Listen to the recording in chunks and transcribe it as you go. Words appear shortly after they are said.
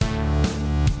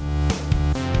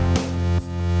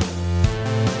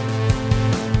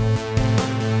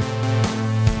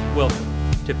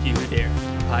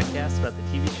podcast about the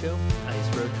TV show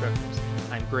Ice Road Truckers.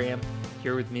 I'm Graham.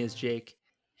 Here with me is Jake,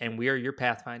 and we are your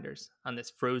pathfinders on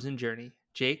this frozen journey.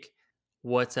 Jake,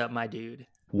 what's up, my dude?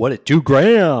 What it do,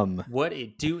 Graham? What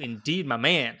it do indeed, my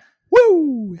man.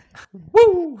 Woo!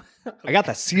 Woo! I got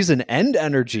the season end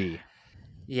energy.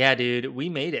 Yeah, dude, we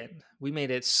made it. We made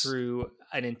it through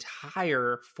an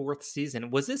entire fourth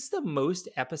season. Was this the most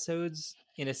episodes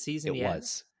in a season yet? It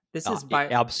was. This Oh, is by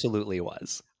it absolutely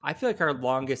was. I feel like our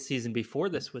longest season before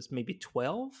this was maybe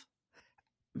 12.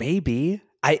 Maybe.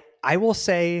 I will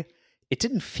say it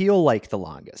didn't feel like the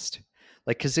longest.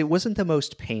 Like, because it wasn't the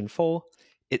most painful.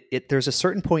 There's a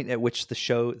certain point at which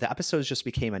the episodes just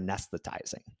became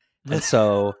anesthetizing. And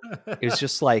so it was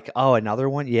just like, oh, another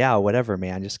one? Yeah, whatever,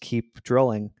 man. Just keep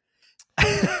drilling.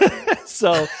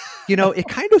 So, it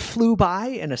kind of flew by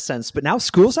in a sense, but now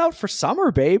school's out for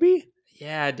summer, baby.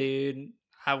 Yeah, dude.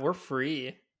 We're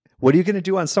free. What are you going to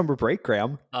do on summer break,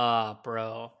 Graham?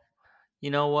 Bro.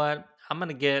 You know what? I'm going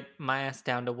to get my ass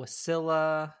down to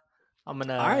Wasilla. All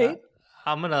right.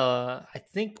 I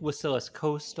think Wasilla's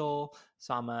coastal,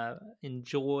 so I'm going to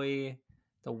enjoy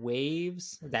the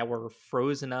waves that were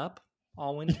frozen up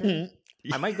all winter.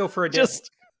 I might go for a dip.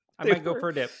 Go for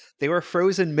a dip. They were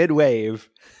frozen mid-wave.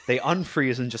 They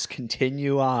unfreeze and just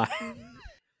continue on.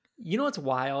 You know what's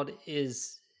wild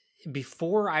is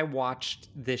before I watched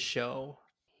this show,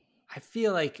 I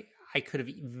feel like I could have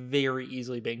very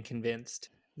easily been convinced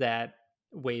that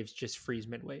waves just freeze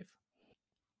mid-wave.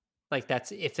 Like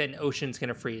that's if an ocean's going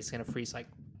to freeze, it's going to freeze like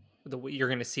you're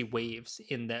going to see waves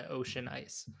in the ocean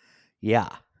ice. Yeah.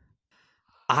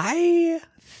 I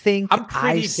think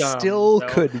I still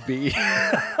could be.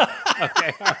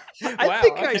 Okay.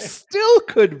 I still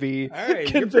could be. All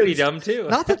right, you're pretty dumb too.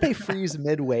 Not that they freeze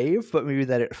mid-wave, but maybe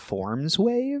that it forms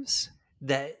waves.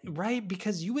 Right?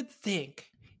 Because you would think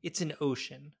it's an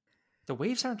ocean. The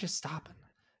waves aren't just stopping.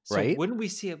 So right? Wouldn't we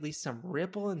see at least some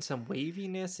ripple and some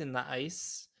waviness in the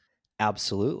ice?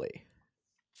 Absolutely.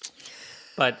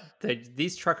 But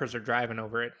these truckers are driving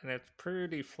over it, and it's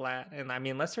pretty flat. And I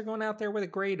mean, unless they're going out there with a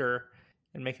grader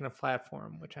and making a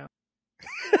platform, which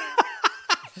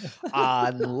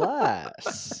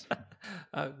unless.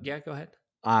 Yeah, go ahead.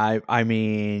 I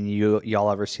mean, y'all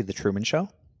ever see The Truman Show?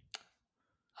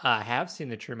 I have seen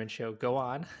The Truman Show. Go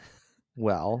on.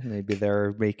 Well, maybe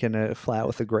they're making a flat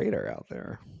with a grader out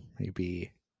there.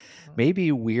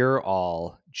 Maybe we're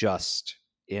all just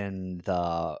in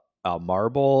the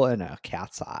marble and a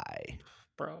cat's eye.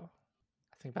 Bro,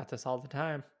 I think about this all the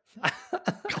time.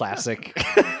 Classic.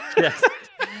 Yes.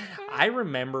 I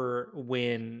remember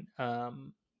when I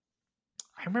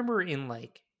remember in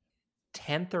like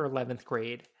 10th or 11th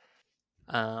grade,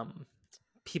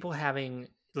 people having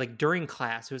like during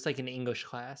class, it was like an English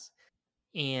class,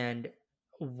 and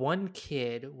one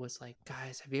kid was like,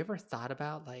 guys, have you ever thought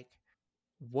about like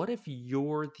what if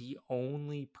you're the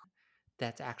only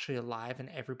that's actually alive and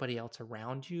everybody else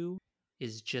around you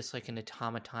is just like an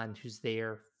automaton who's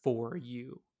there for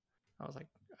you? I was like,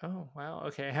 oh wow,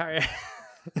 okay, all right.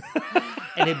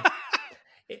 And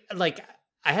it like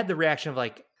I had the reaction of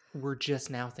like, we're just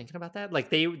now thinking about that.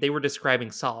 Like they were describing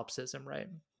solipsism, right?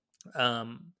 I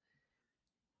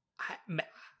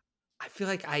feel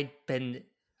like I'd been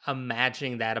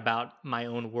imagining that about my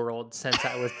own world since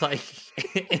I was like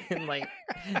in like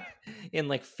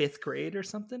 5th grade or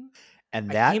something. And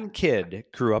that kid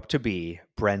grew up to be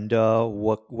Brenda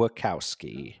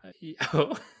Wachowski.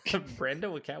 Brenda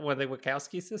Wachowski, one of the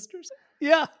Wachowski sisters?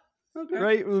 Yeah. Okay.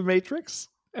 Right? The Matrix?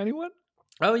 Anyone?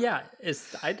 Oh, yeah.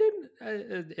 Is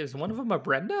one of them a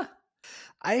Brenda?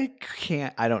 I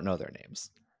don't know their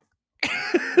names.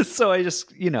 So I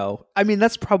just, I mean,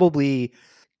 that's probably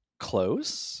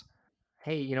close.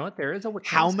 Hey, you know what? There is a Wachowski.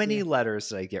 How many letters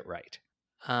did I get right?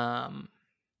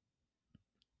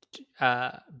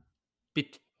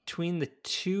 Between the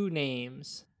two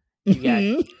names,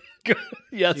 you got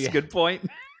yes, good point.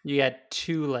 You got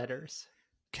 2 letters.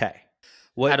 Okay.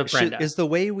 What out of Brenda is the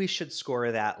way we should score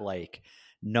that? Like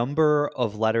number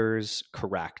of letters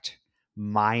correct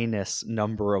minus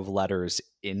number of letters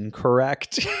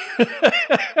incorrect.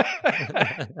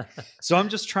 So I'm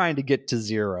just trying to get to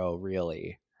 0,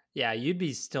 really. Yeah, you'd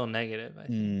be still negative, I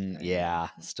think. Yeah,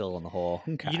 still in the hole.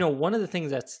 Okay. One of the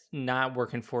things that's not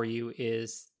working for you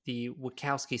is the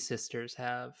Wachowski sisters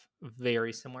have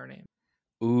very similar names.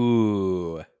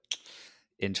 Ooh,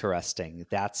 interesting.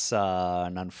 That's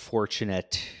an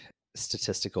unfortunate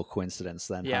statistical coincidence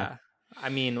then. Yeah. Huh? I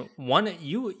mean,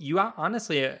 you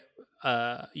honestly,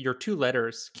 your 2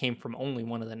 letters came from only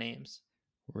one of the names.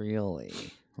 Really?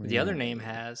 The other name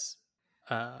has,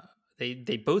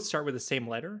 they both start with the same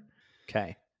letter.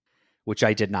 Okay. Which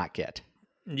I did not get.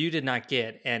 You did not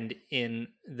get, and in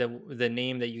the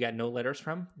name that you got no letters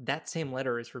from, that same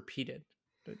letter is repeated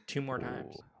 2 more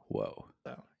times. Ooh, whoa.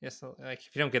 So yes, so, like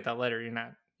if you don't get that letter, you're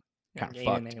not Kind of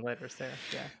gaining fucked. any letters there.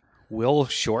 Yeah. Will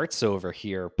Shorts over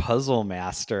here, Puzzle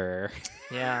Master.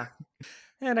 Yeah.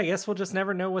 And I guess we'll just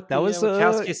never know what the That was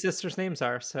Wachowski sisters' names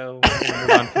are. So we're gonna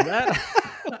move on from that.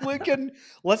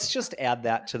 Let's just add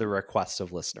that to the requests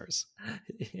of listeners.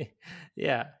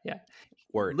 Yeah.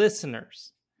 Word.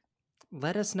 Listeners,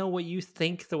 let us know what you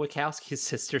think the Wachowski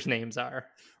sisters' names are.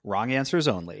 Wrong answers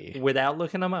only. Without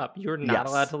looking them up. You're not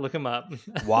allowed to look them up.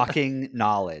 Walking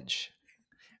knowledge.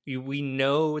 We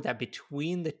know that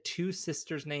between the 2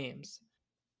 sisters' names,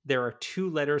 there are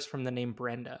 2 letters from the name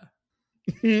Brenda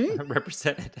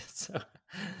represented. So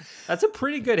that's a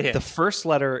pretty good hint. The first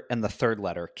letter and the third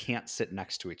letter can't sit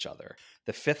next to each other.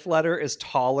 The 5th letter is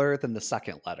taller than the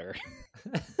 2nd letter.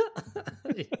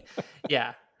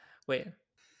 Yeah. Wait.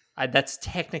 That's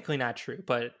technically not true,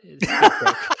 but it's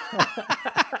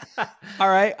All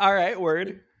right,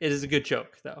 word. It is a good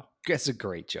joke, though. It's a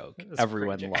great joke.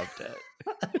 Everyone loved it.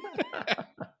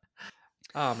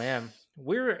 Oh man,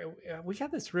 we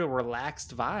got this real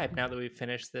relaxed vibe now that we've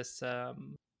finished this.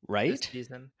 Right? This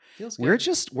season feels good.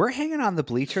 We're hanging on the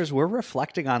bleachers. We're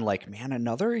reflecting on like, man,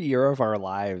 another year of our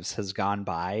lives has gone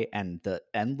by, and the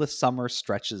endless summer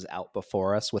stretches out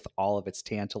before us with all of its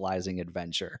tantalizing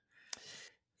adventure.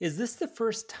 Is this the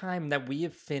first time that we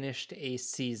have finished a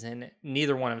season?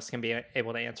 Neither one of us can be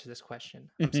able to answer this question.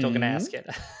 I'm still going to ask it.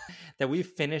 That we've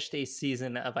finished a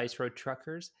season of Ice Road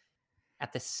Truckers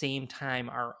at the same time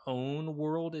our own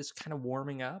world is kind of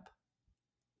warming up.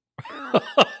 You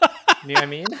know what I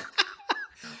mean?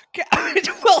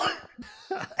 Well,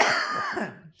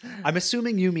 I'm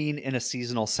assuming you mean in a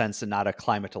seasonal sense and not a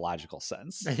climatological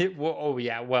sense. Well,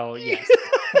 yes.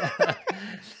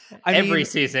 Every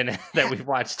season that we've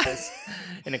watched this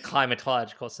in a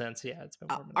climatological sense, yeah, it's been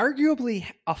warming up. Arguably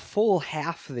a full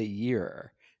half of the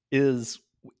year is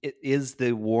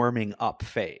the warming up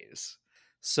phase.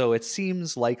 So it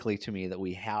seems likely to me that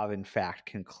we have in fact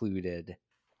concluded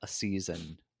a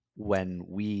season when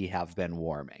we have been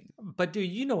warming. But dude,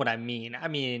 you know what I mean. I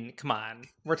mean, come on.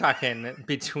 We're talking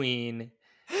between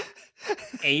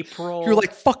April. You're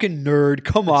like, fucking nerd,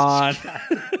 come on.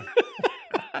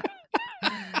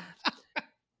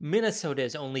 Minnesota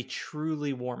is only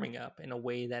truly warming up in a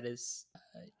way that is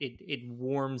it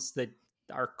warms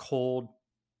our cold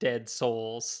dead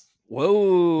souls.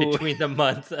 Whoa. Between the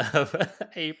month of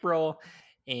April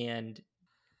and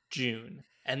June,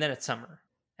 and then it's summer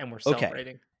and we're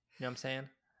celebrating. You know what I'm saying?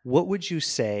 What would you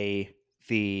say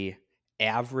the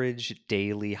average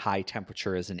daily high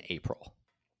temperature is in April?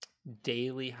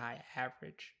 Daily high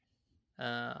average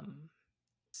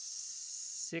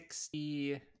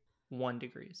 61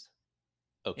 degrees.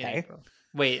 Okay. April.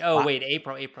 Wait,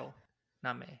 April,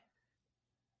 not May.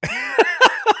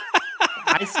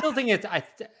 I still think it's I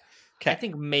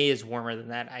think May is warmer than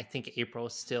that. I think April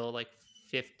is still like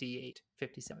 58,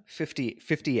 57.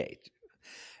 58.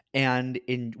 And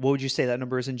what would you say that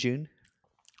number is in June?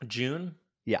 June?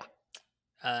 Yeah.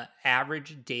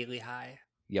 Average daily high.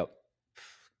 Yep.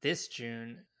 This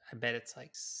June, I bet it's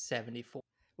like 74.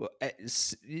 Well,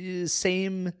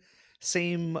 same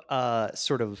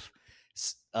sort of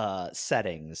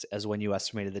settings as when you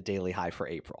estimated the daily high for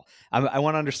April. I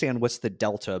want to understand what's the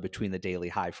delta between the daily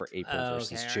high for April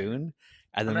versus June.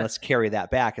 And then let's carry that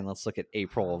back and let's look at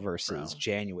April versus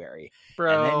January.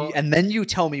 Bro. And then you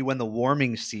tell me when the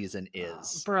warming season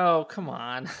is. Bro, come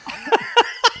on.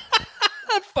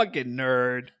 Fucking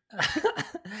nerd.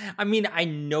 I mean, I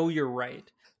know you're right,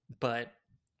 but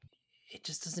it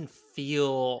just doesn't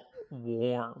feel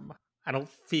warm. I don't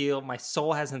feel, my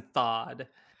soul hasn't thawed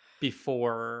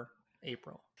before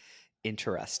April.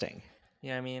 Interesting. You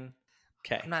know what I mean?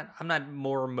 Okay. I'm not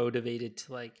more motivated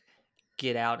to like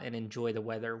get out and enjoy the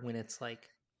weather when it's like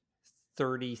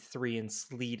 33 and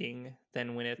sleeting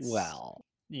than when it's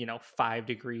 5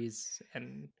 degrees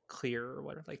and clear or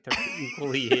whatever. Like they're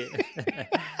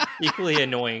equally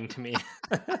annoying to me.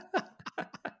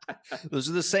 Those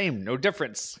are the same, no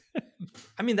difference.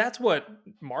 I mean, that's what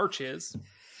March is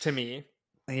to me.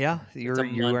 Yeah, you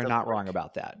are not wrong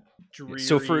about that. Dreary.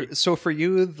 So for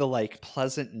you, the like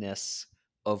pleasantness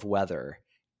of weather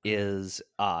is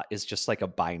just like a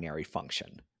binary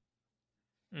function.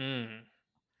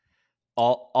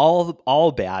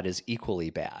 All bad is equally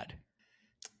bad.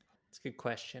 That's a good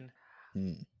question.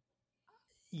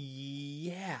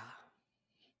 Yeah.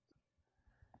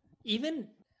 Even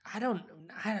I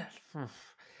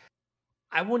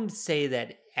wouldn't say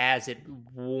that as it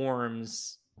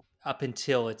warms up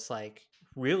until it's like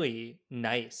really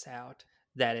nice out,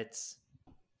 that it's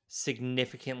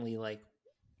significantly like,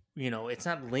 it's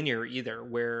not linear either,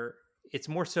 where it's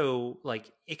more so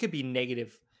like it could be -5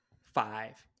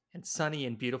 and sunny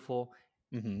and beautiful.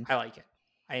 Mm-hmm. I like it.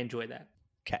 I enjoy that.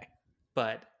 Okay.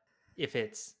 But if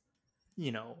it's,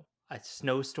 a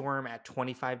snowstorm at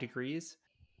 25 degrees,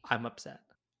 I'm upset.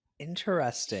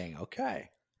 Interesting. Okay.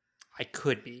 I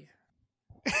could be.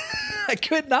 I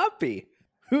could not be.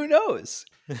 Who knows?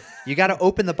 You got to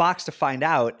open the box to find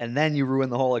out, and then you ruin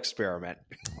the whole experiment.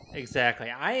 Exactly.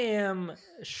 I am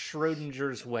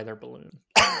Schrodinger's weather balloon.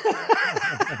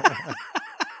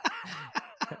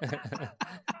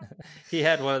 He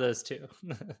had one of those too.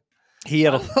 He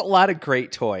had a lot of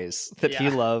great toys that he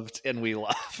loved and we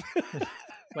love.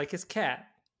 Like his cat.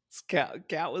 His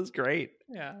cat was great.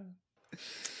 Yeah.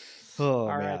 Oh,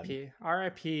 R.I.P.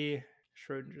 R.I.P.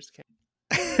 Schrodinger's cat.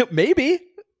 Maybe.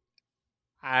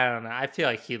 I don't know. I feel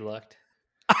like he looked.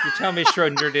 You tell me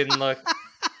Schrodinger didn't look.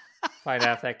 Find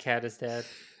out if that cat is dead.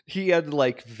 He had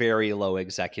like very low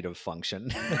executive function.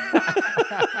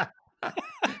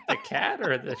 The cat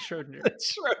or the Schrodinger?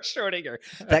 Schrodinger.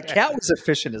 That cat was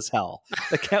efficient as hell.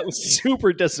 The cat was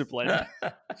super disciplined.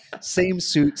 Same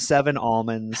suit, 7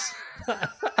 almonds.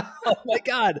 Oh my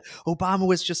God. Obama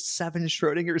was just 7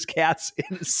 Schrodinger's cats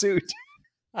in a suit.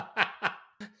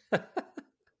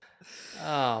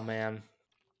 Oh, man.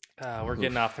 We're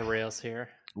getting off the rails here.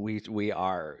 We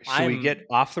are. Should we get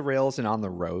off the rails and on the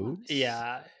road?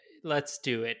 Yeah, let's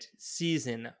do it.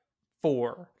 Season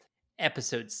 4,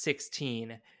 episode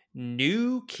 16,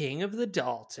 New King of the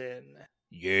Dalton.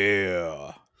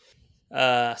 Yeah.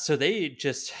 So they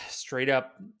just straight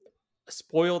up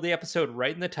spoil the episode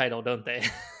right in the title, don't they?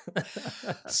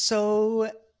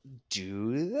 So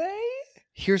do they?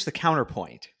 Here's the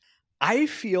counterpoint. I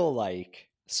feel like,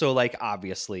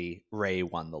 obviously Ray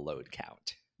won the load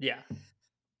count. Yeah.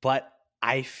 But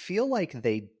I feel like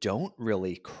they don't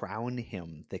really crown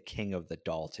him the king of the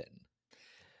Dalton.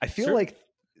 I feel like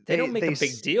they don't make a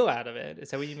big deal out of it.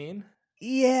 Is that what you mean?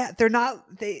 Yeah, they're not.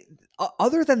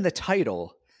 Other than the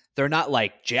title, they're not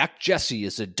like Jack Jesse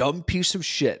is a dumb piece of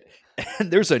shit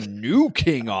and there's a new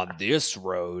king on this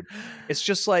road. It's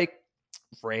just like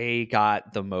Ray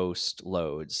got the most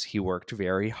loads. He worked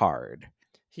very hard.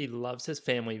 He loves his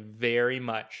family very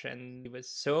much, and he was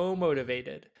so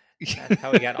motivated. That's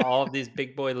how he got all of these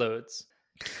big boy loads.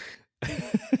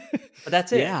 But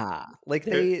that's it. Yeah, like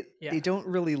they don't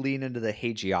really lean into the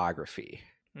hagiography.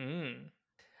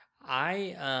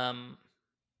 I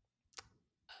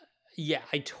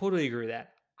totally agree with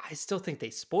that. I still think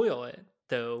they spoil it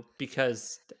though,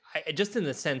 because just in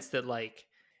the sense that like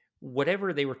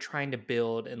whatever they were trying to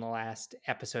build in the last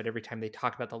episode, every time they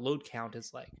talk about the load count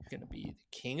is like going to be the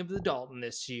king of the Dalton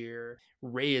this year.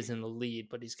 Ray is in the lead,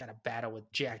 but he's got a battle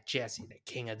with Jack Jesse, the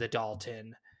king of the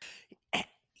Dalton.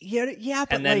 Yeah,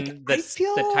 but and then like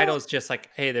the title is just like,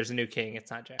 hey, there's a new king. It's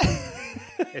not Jack.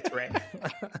 It's Ray.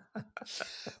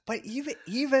 But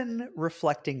even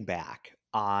reflecting back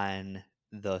on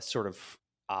the sort of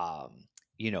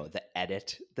the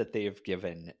edit that they've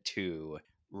given to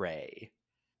Ray,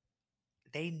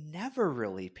 they never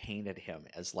really painted him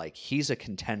as like he's a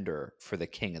contender for the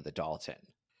king of the Dalton.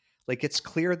 Like it's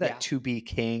clear that to be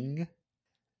king,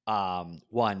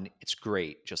 1, it's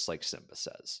great, just like Simba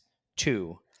says.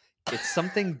 2, it's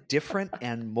something different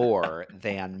and more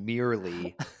than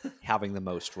merely having the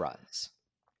most runs.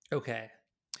 Okay.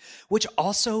 Which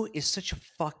also is such a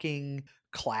fucking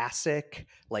classic.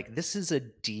 Like this is a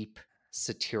deep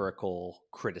satirical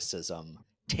criticism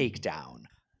takedown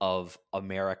of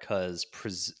America's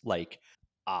the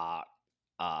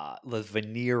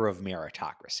veneer of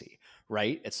meritocracy,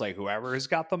 right? It's like whoever has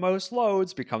got the most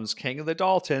loads becomes king of the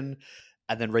Dalton,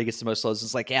 and then Ray gets the most loads.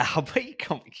 It's like, yeah, but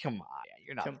come on,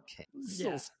 you're not king.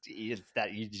 Yeah.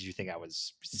 Did you think I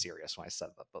was serious when I said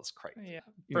that? That's crazy. Yeah,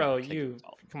 bro,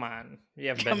 come on, you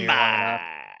haven't been here long enough.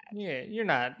 Yeah,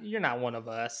 you're not one of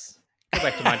us. Go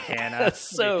back to Montana. That's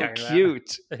so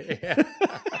cute. Yeah.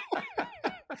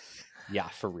 Yeah,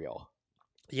 for real.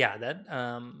 Yeah, that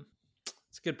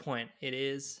it's a good point. It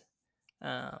is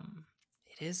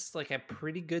like a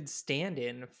pretty good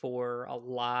stand-in for a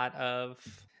lot of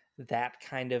that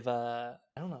kind of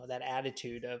that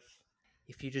attitude of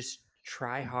if you just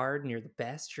try hard and you're the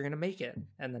best, you're gonna make it.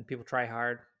 And then people try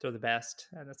hard, they're the best,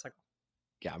 and it's like,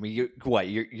 yeah, I mean,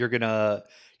 you're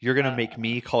gonna make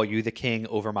me call you the king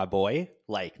over my boy?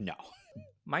 Like, no.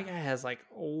 My guy has like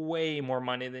way more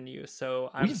money than you, so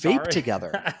we vape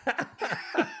together.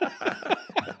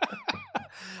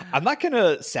 I'm not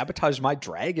gonna sabotage my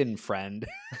dragon friend.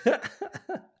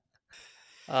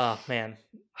 Oh man.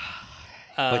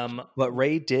 But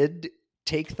Ray did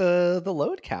take the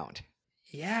load count.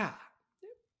 Yeah.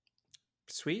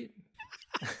 Sweet.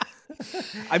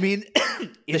 I mean,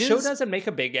 The show doesn't make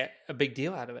a big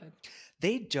deal out of it.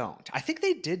 They don't. I think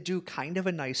they did do kind of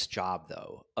a nice job,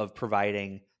 though, of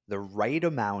providing the right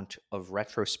amount of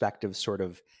retrospective sort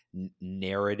of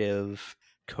narrative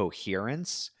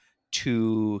coherence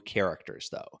to characters,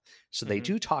 though. So they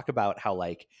do talk about how,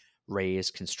 like,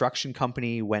 Ray's construction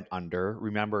company went under.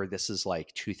 Remember, this is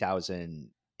like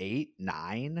 2008,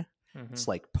 9. It's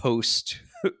like post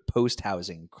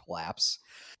housing collapse.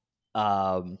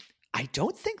 I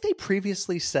don't think they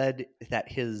previously said that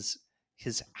his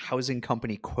housing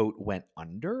company, quote, went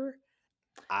under.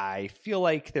 I feel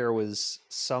like there was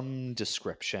some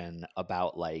description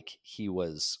about like he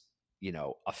was,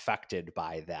 affected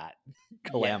by that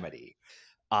calamity.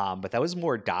 But that was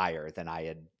more dire than I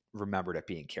had remembered it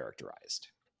being characterized.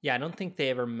 Yeah, I don't think they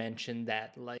ever mentioned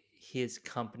that like his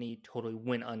company totally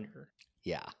went under.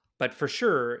 Yeah. But for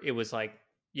sure it was like,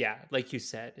 yeah, like you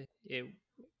said,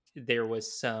 there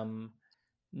was some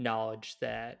knowledge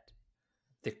that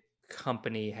the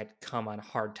company had come on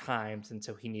hard times, and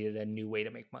so he needed a new way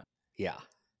to make money. Yeah.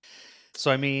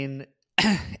 So I mean,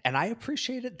 and I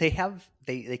appreciate it.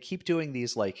 They keep doing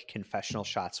these like confessional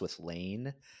shots with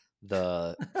Lane,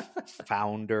 the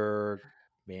founder,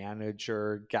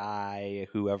 manager guy,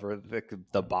 whoever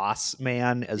the boss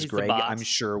man, as He's Greg I'm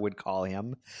sure would call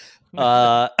him,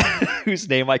 whose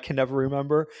name I can never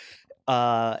remember.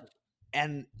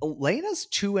 And Lane has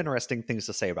two interesting things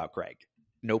to say about Greg.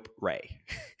 Nope, Ray.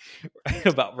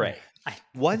 About Ray.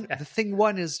 The thing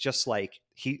is just like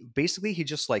he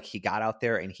got out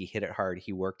there and he hit it hard.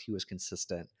 He worked, he was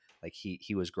consistent, like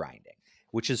he was grinding,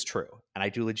 which is true. And I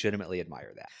do legitimately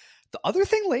admire that. The other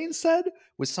thing Lane said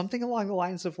was something along the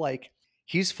lines of like,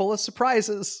 he's full of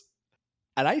surprises.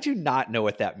 And I do not know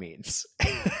what that means.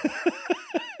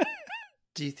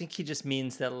 Do you think he just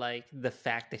means that like the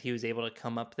fact that he was able to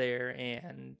come up there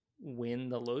and win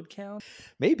the load count?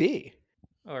 Maybe.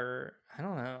 Or I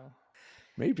don't know.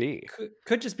 Maybe.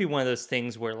 Could just be one of those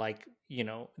things where like,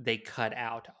 they cut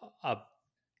out a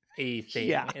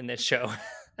thing in this show.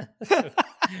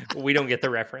 We don't get the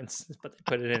reference, but they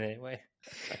put it in anyway.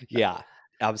 Yeah,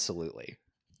 absolutely.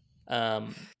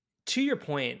 To your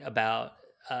point about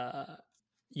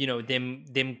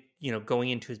them going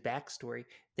into his backstory,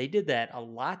 they did that a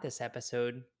lot this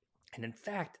episode. And in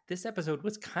fact, this episode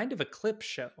was kind of a clip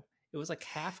show. It was like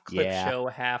half clip show,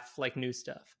 half like new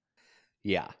stuff.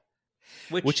 Yeah.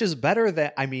 Which is better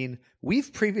than, I mean,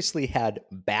 we've previously had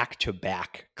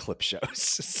back-to-back clip shows.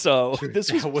 So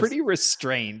this was pretty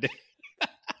restrained.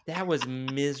 That was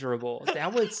miserable.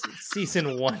 That was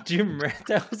season 1. Do you remember?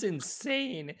 That was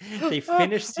insane. They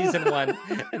finished season 1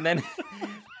 and then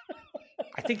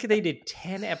I think they did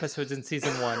 10 episodes in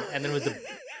season 1 and then it was a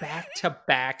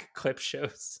back-to-back clip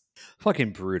shows.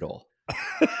 Fucking brutal.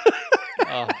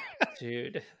 Oh,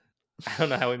 dude. I don't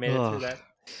know how we made it through that.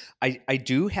 I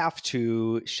do have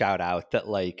to shout out that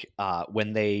like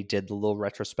when they did the little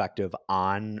retrospective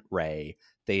on Ray,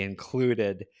 they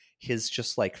included his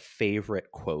just like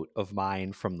favorite quote of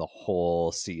mine from the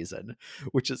whole season,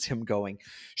 which is him going,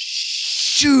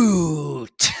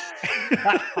 "Shoot."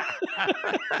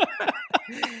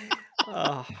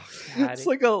 Oh, God. It's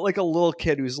like a little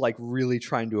kid who's like really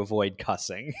trying to avoid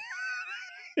cussing.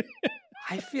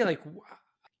 I feel like,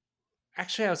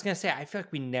 actually, I was gonna say I feel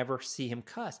like we never see him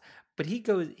cuss, but he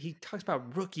talks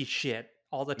about rookie shit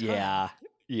all the time.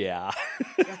 Yeah.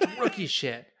 That's rookie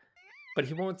shit, but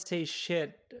he won't say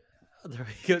shit.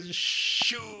 He goes,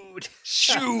 shoot.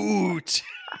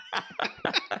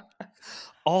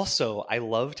 Also, I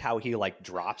loved how he like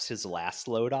drops his last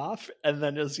load off, and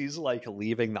then as he's like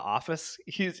leaving the office,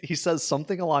 he says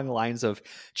something along the lines of,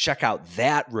 "Check out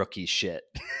that rookie shit,"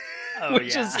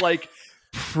 which is like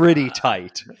pretty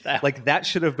tight. Like that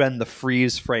should have been the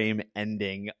freeze frame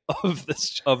ending of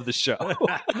the show.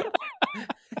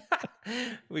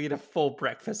 We get a full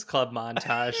Breakfast Club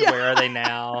montage. Yeah. Where are they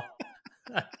now?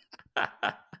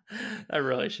 I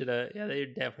really should have. Yeah, they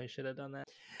definitely should have done that.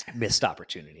 Missed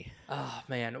opportunity. Oh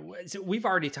man, so we've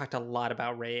already talked a lot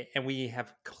about Ray, and we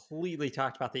have completely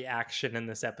talked about the action in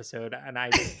this episode, and I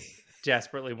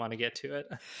desperately want to get to it.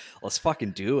 Let's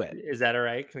fucking do it. Is that all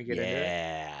right? Can we get into it?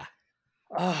 Yeah.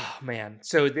 Oh man,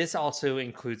 so this also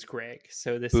includes Greg.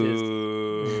 So this Boo. is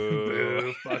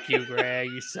boo. Fuck you, Greg.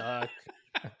 You suck.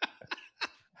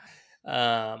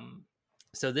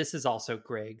 So this is also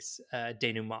Greg's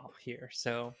denouement here.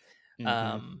 So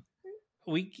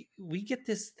we get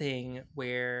this thing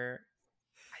where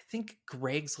I think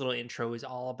Greg's little intro is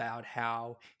all about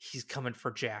how he's coming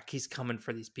for Jack. He's coming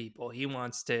for these people. He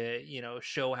wants to,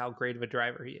 show how great of a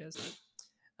driver he is.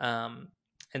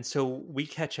 And so we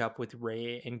catch up with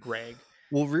Ray and Greg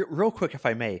Well, real quick, if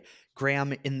I may,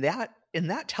 Graham, in that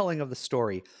telling of the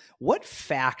story, what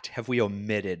fact have we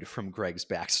omitted from Greg's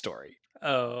backstory?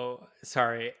 Oh,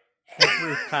 sorry.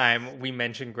 Every time we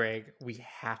mention Greg, we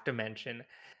have to mention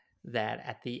that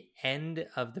at the end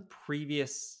of the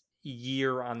previous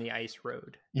year on the ice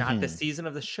road, not the Hmm. season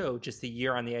of the show, just the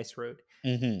year on the ice road,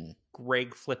 Hmm.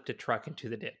 Greg flipped a truck into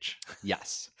the ditch.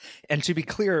 Yes. And to be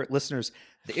clear, listeners,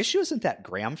 the issue isn't that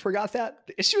Graham forgot that.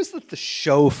 The issue is that the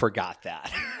show forgot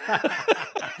that.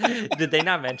 Did they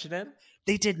not mention it?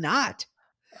 They did not.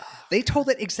 They told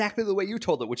it exactly the way you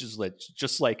told it, which is like,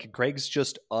 just like Greg's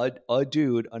just a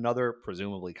dude, another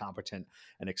presumably competent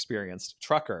and experienced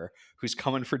trucker who's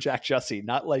coming for Jack Jesse.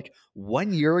 Not like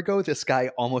 1 year ago, this guy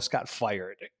almost got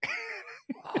fired.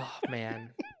 Oh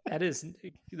man, that is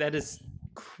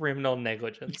criminal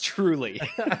negligence. Truly.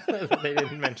 They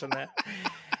didn't mention that.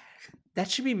 That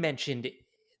should be mentioned.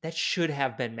 That should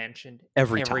have been mentioned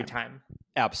Every time.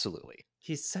 Absolutely.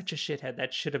 He's such a shithead.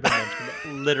 That should have been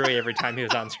mentioned literally every time he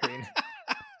was on screen.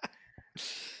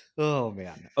 Oh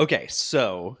man. Okay,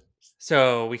 so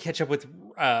we catch up with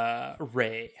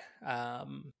Ray,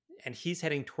 and he's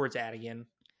heading towards Adigan,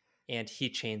 and he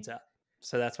chains up.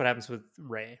 So that's what happens with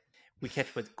Ray. We catch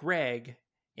up with Greg,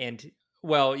 and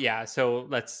well, yeah. So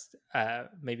let's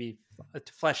maybe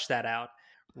to flesh that out.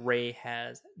 Ray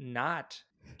has not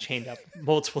chained up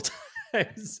multiple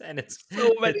times, and it's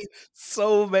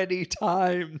so many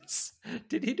times.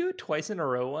 Did he do it twice in a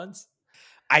row once?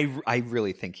 I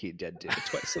really think he did do it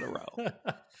twice in a row.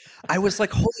 I was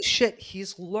like, holy shit,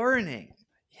 he's learning.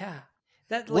 Yeah.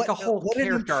 That like a whole what an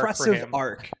character impressive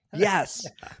arc. Yes,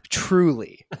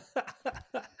 truly.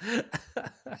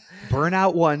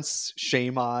 Burnout once,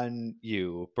 shame on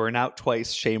you. Burnout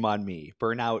twice, shame on me.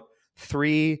 Burnout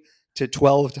 3 to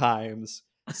 12 times,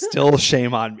 still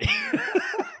shame on me.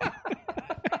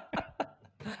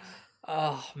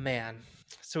 Oh man.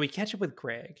 So we catch up with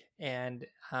Greg, and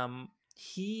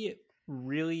he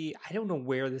really, I don't know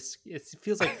where this, it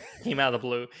feels like it came out of the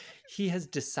blue. He has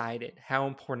decided how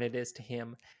important it is to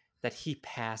him that he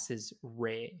passes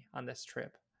Ray on this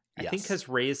trip. I think because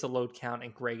Ray is the load count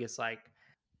and Greg is like,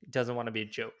 doesn't want to be a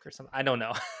joke or something. I don't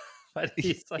know. But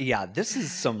he's like, yeah, this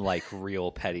is some like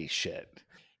real petty shit.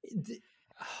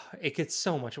 It gets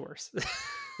so much worse.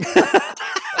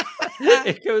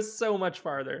 It goes so much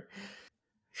farther.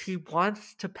 He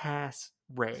wants to pass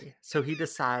Ray, so he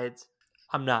decides,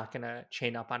 I'm not going to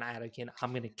chain up on Adigan.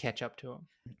 I'm going to catch up to him.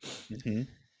 Mm-hmm.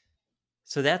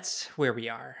 So that's where we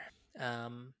are.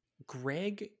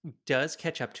 Greg does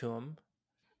catch up to him.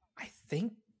 I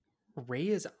think Ray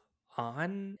is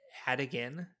on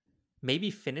Adigan,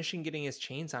 maybe finishing getting his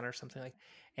chains on or something like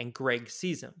that. And Greg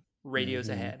sees him, radios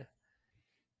ahead.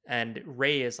 And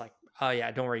Ray is like, oh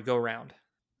yeah, don't worry, go around.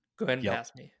 Go ahead and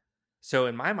pass me. So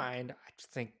in my mind, I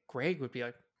just think Greg would be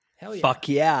like, hell yeah. Fuck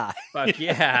yeah. Fuck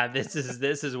yeah. This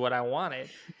is what I wanted.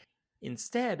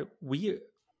 Instead, we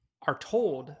are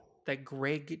told that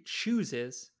Greg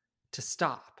chooses to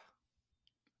stop.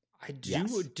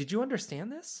 Did you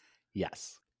understand this?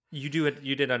 Yes. You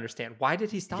did understand. Why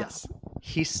did he stop? Yes.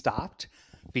 He stopped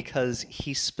because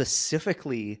he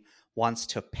specifically wants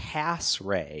to pass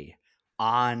Ray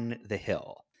on the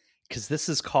hill. Because this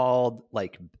is called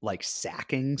like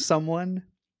sacking someone.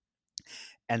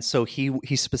 And so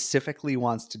he specifically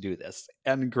wants to do this.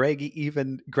 And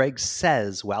Greg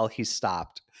says while he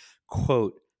stopped,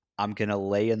 quote, I'm gonna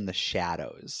lay in the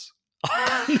shadows.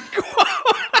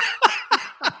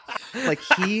 Like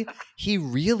he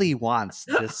really wants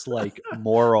this like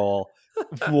moral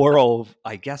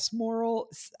I guess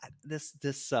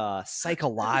this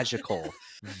psychological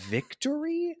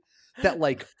victory that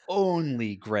like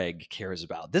only Greg cares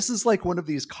about. This is like one of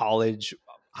these college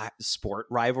sport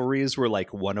rivalries where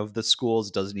like one of the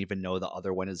schools doesn't even know the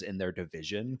other one is in their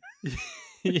division.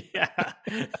 Yeah.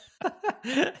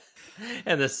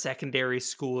 And the secondary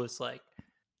school is like,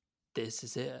 this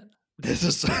is it. This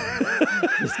is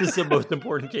the most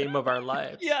important game of our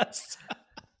lives. Yes.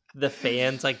 The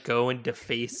fans like go and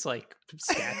deface like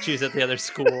statues at the other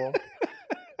school.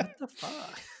 What the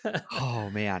fuck? Oh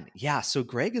man. Yeah, so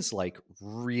Greg is like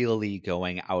really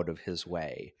going out of his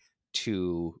way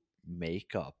to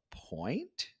make a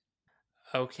point.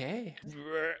 Okay.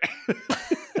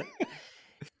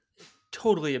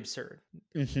 Totally absurd.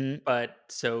 Mm-hmm. But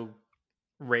so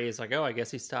Ray is like, oh, I guess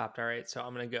he stopped. All right, so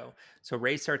I'm going to go. So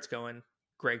Ray starts going.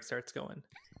 Greg starts going.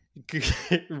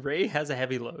 Ray has a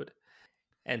heavy load.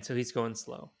 And so he's going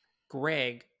slow.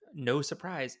 Greg, no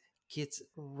surprise, gets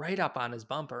right up on his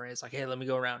bumper and is like, hey, let me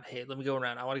go around. Hey, let me go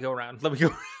around. I want to go around. Let me go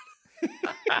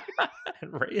around.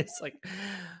 And Ray is like,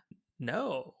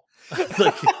 no.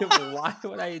 Like, why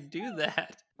would I do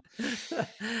that?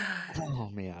 Oh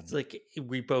man. It's like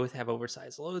we both have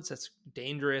oversized loads. That's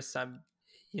dangerous.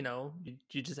 You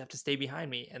just have to stay behind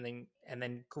me. And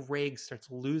then Greg starts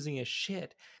losing his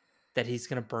shit that he's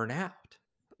gonna burn out.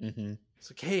 Hmm.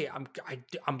 It's like, hey,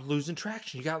 I'm losing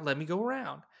traction. You gotta let me go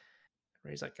around.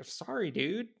 Ray's like, I'm sorry,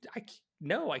 dude.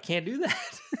 No, I can't do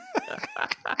that.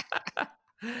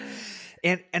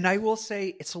 And I will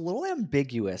say it's a little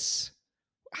ambiguous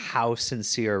how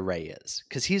sincere Ray is,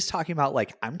 because he's talking about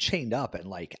like, I'm chained up and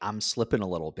like I'm slipping a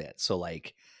little bit, so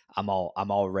like I'm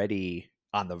already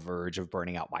on the verge of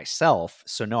burning out myself,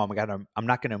 so no, I'm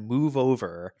not gonna move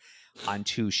over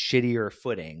onto shittier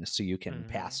footing so you can Mhm.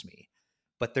 pass me.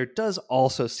 But there does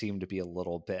also seem to be a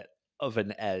little bit of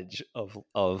an edge of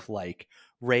like,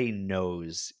 Ray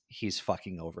knows he's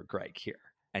fucking over Greg here,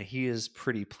 and he is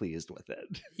pretty pleased with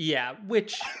it. Yeah,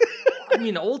 which I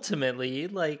mean, ultimately,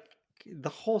 like the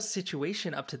whole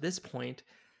situation up to this point,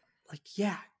 like,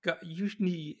 yeah, you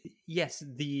need. Yes,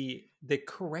 the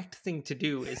correct thing to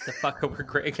do is to fuck over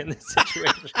Greg in this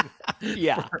situation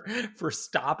Yeah. for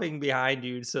stopping behind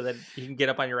you so that he can get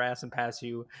up on your ass and pass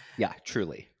you. Yeah,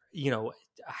 truly.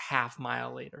 A half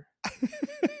mile later.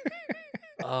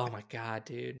 Oh my god,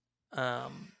 dude.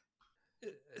 Um,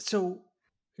 so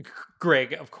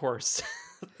Greg, of course,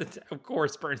 of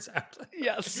course, burns out.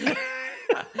 Yes.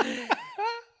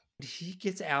 He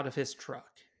gets out of his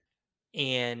truck,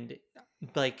 and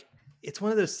like it's one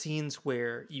of those scenes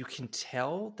where you can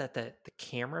tell that the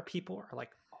camera people are like,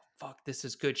 oh fuck, this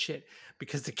is good shit,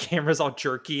 because the camera's all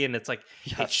jerky and it's like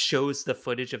it Yes. shows the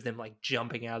footage of them like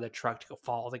jumping out of the truck to go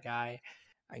follow the guy.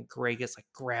 And Greg is like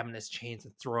grabbing his chains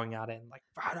and throwing out in like,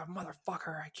 "Ah,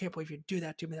 motherfucker, I can't believe you do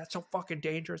that to me. That's so fucking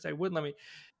dangerous. They wouldn't let me."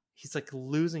 He's like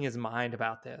losing his mind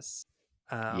about this.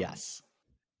 Um, Yes.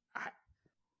 I,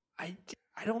 I,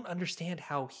 I don't understand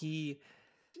how he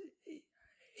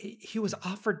was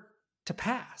offered to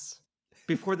pass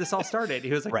before this all started.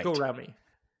 He was like, "Go Right. around me."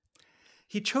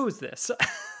 He chose this.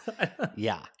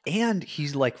 Yeah. And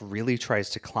he's like really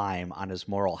tries to climb on his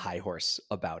moral high horse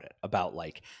about it, about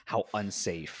like how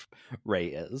unsafe Ray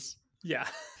is. Yeah.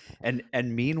 And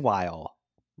meanwhile,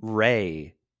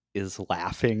 Ray is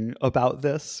laughing about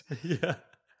this Yeah.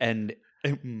 and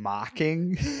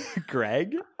mocking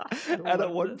Greg. I And at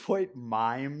love one this. point,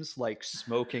 mimes like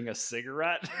smoking a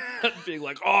cigarette and being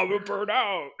like, "Oh, I'm gonna burn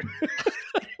out,"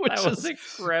 which That was is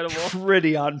incredible.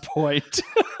 pretty on point.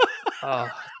 Oh,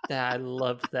 I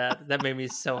loved that. That made me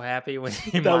so happy when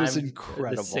he That was mimed the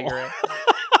incredible. cigarette.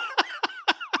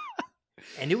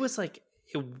 And it was like,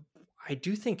 I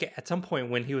do think at some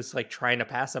point when he was like trying to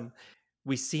pass him,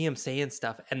 we see him saying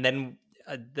stuff, and then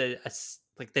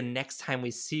like the next time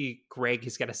we see Greg,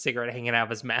 he's got a cigarette hanging out of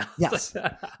his mouth. Yes.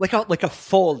 Like a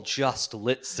full just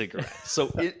lit cigarette.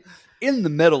 So in the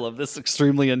middle of this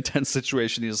extremely intense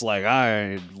situation, he's like,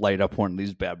 "I light up one of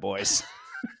these bad boys."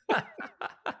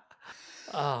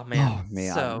 Oh man, Oh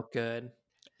man. so good.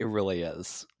 It really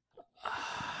is.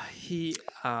 He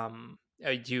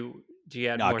do you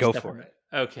add No, more go stuff? for it.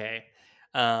 Okay.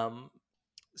 Um,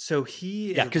 so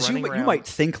he Yeah, is because running you around. might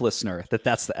think, listener, that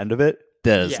that's the end of it.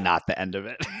 That is Yeah, not the end of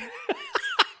it.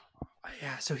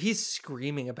 yeah. So he's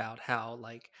screaming about how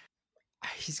like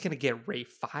he's gonna get Ray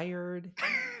fired,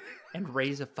 and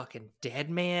Ray's a fucking dead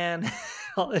man.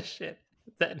 All this shit.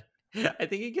 Then I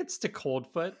think he gets to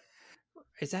Coldfoot.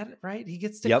 Is that right? He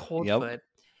gets to Yep. Coldfoot,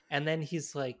 and then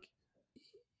he's like,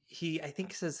 I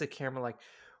think says to the camera like,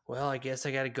 "Well, I guess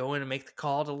I got to go in and make the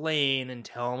call to Lane and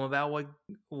tell him about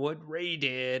what Ray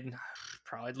did.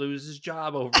 Probably lose his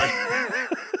job over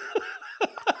it."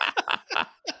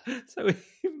 So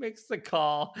he makes the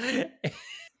call,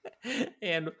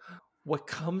 and what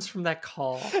comes from that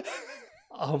call?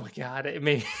 Oh my god, it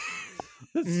made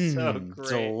it's so great.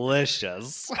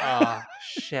 Delicious. Ah,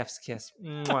 chef's kiss.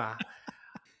 Mwah.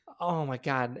 Oh my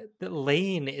god, the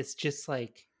Lane is just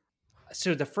like.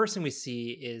 So the first thing we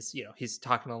see is, he's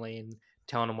talking to Lane,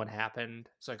 telling him what happened.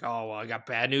 It's like, "Oh, well, I got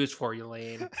bad news for you,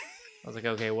 Lane." I was like,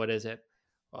 "Okay, what is it?"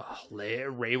 "Oh,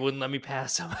 Ray wouldn't let me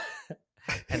pass him."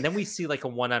 And then we see like a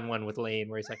one-on-one with Lane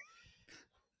where he's like,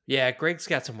 "Yeah, Greg's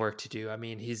got some work to do. I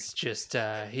mean, he's just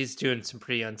he's doing some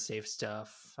pretty unsafe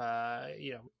stuff.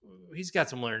 He's got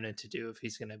some learning to do if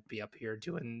he's going to be up here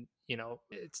doing,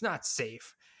 it's not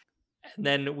safe." And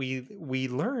then we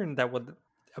learn that what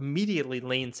immediately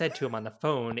Lane said to him on the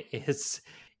phone is,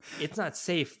 it's not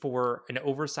safe for an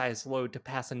oversized load to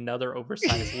pass another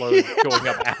oversized load going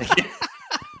up at you.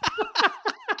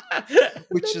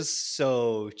 Which is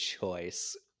so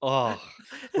choice. Oh,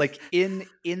 like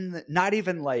not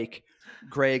even like,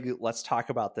 Greg, let's talk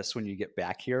about this when you get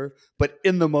back here, but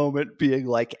in the moment being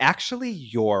like, actually,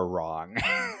 you're wrong.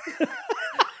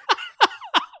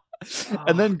 And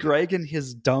Oh, then Greg and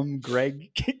his dumb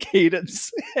Greg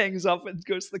cadence hangs up and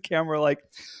goes to the camera like,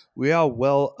 yeah,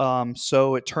 well,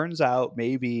 so it turns out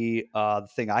maybe the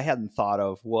thing I hadn't thought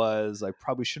of was I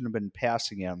probably shouldn't have been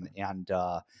passing him. And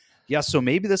yeah, so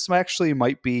maybe this actually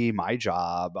might be my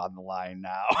job on the line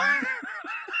now.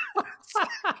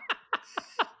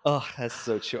 Oh, that's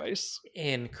so choice.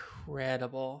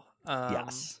 incredible.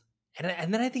 Yes.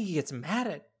 And then I think he gets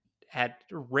mad at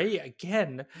Ray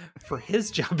again for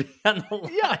his job being on the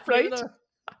line. Yeah, even right?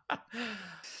 though-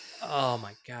 Oh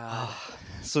my god.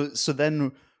 So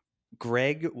then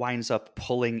Greg winds up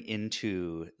pulling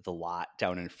into the lot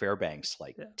down in Fairbanks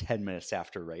like Yeah. 10 minutes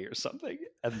after Ray or something.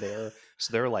 And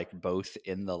they're like both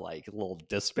in the like little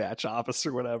dispatch office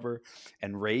or whatever.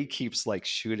 And Ray keeps like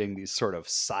shooting these sort of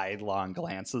sidelong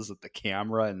glances at the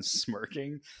camera and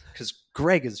smirking because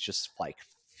Greg is just like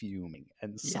fuming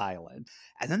and Yeah. silent.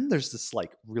 And then there's this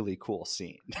like really cool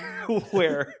scene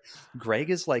where Greg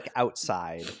is like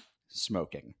outside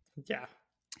smoking. Yeah.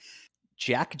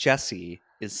 Jack Jesse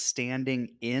is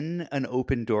standing in an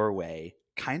open doorway,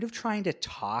 kind of trying to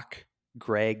talk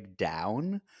Greg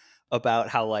down about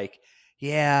how, like,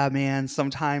 yeah, man,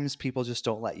 sometimes people just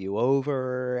don't let you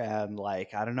over. And,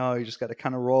 like, I don't know, you just got to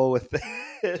kind of roll with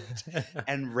it.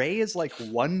 And Ray is like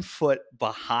 1 foot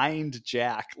behind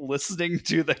Jack listening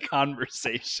to the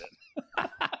conversation.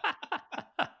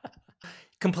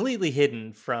 Completely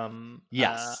hidden from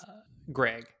Yes.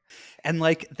 Greg. And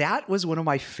like that was one of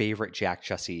my favorite Jack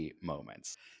Jesse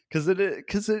moments because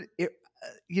it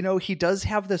you know, he does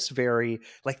have this very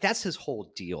like that's his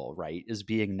whole deal, right? Is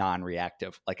being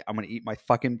non-reactive. Like, I'm gonna eat my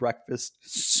fucking breakfast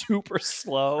super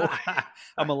slow.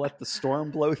 I'm gonna let the storm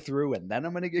blow through and then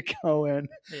I'm gonna get going.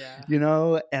 Yeah. You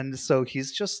know, and so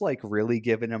he's just like really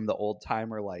giving him the old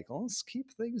timer, like, let's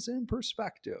keep things in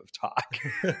perspective talk.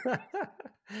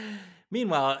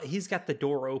 Meanwhile, he's got the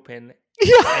door open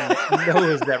Yeah. and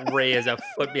knows that Ray is a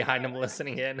foot behind him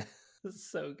listening in.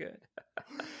 So good.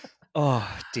 Oh,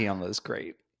 damn, that was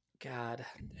great. God.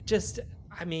 Just,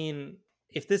 I mean,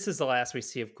 if this is the last we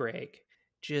see of Greg,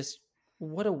 just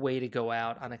what a way to go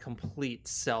out on a complete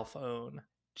self-own.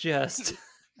 Just,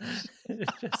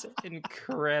 just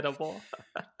incredible.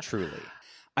 Truly.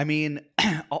 I mean,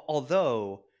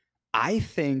 although I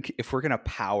think if we're going to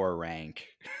power rank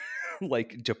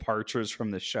like departures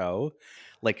from the show,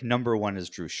 like number 1 is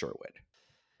Drew Sherwood.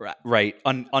 Right.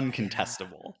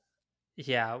 Uncontestable.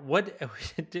 Yeah. What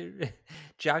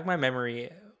jog my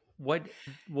memory? What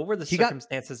were the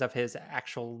circumstances of his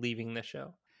actual leaving the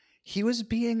show? He was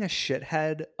being a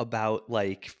shithead about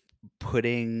like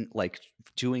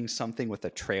doing something with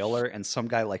a trailer, and some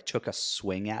guy like took a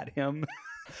swing at him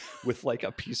with like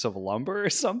a piece of lumber or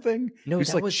something. No, he was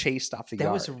that like was chased off the that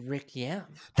yard. was Rick Yam.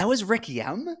 That was Rick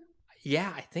Yam?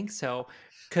 Yeah, I think so.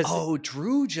 Because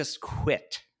Drew just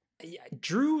quit.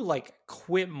 Drew like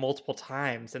quit multiple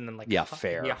times and then like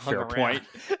fair around. point.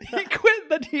 He quit,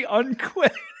 then he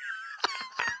unquit.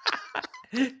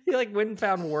 He like went and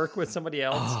found work with somebody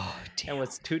else Oh, and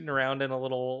was tooting around in a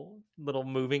little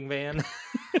moving van.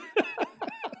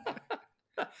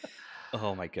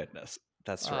 Oh my goodness,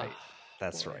 that's right.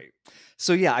 That's boy. right.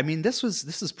 So yeah, I mean, this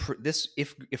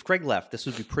if Greg left, this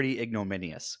would be pretty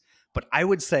ignominious. But I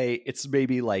would say it's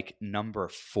maybe like number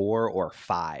 4 or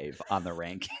 5 on the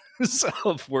rankings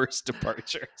of worst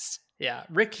departures. Yeah,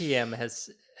 Rick Yam has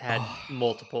had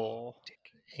multiple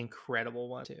incredible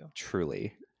ones too.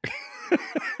 Truly.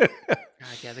 God,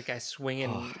 yeah, the guy swinging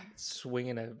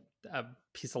a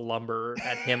piece of lumber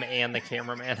at him and the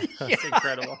cameraman. That's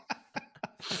incredible.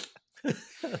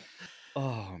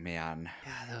 Oh man.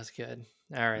 Yeah, that was good.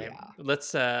 All right. Yeah.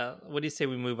 Let's what do you say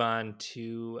we move on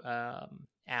to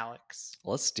Alex?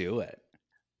 Let's do it.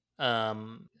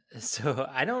 So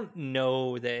I don't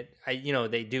know that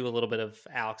they do a little bit of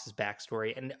Alex's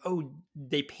backstory, and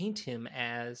they paint him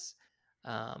as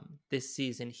this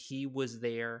season he was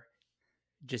there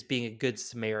just being a good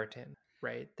Samaritan,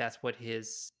 right? That's what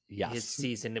his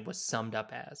season it was summed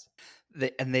up as.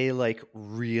 They like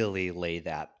really lay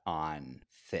that on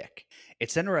thick.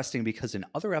 It's interesting because in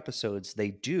other episodes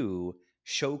they do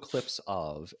show clips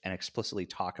of and explicitly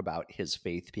talk about his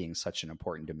faith being such an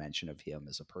important dimension of him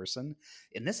as a person.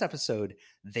 In this episode,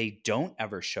 they don't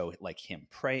ever show like him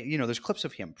pray. You know, there's clips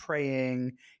of him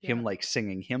praying, him like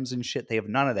singing hymns and shit. They have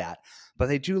none of that, but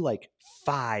they do like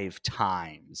 5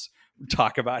 times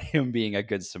talk about him being a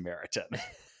good Samaritan.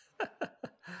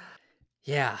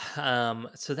 Yeah.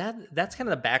 So that's kind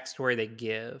of the backstory they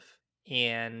give.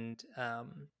 and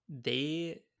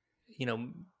they,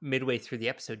 midway through the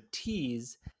episode,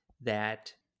 tease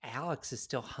that Alex is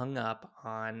still hung up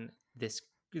on this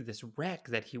wreck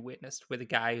that he witnessed with a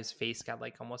guy whose face got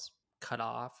like almost cut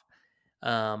off,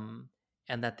 um,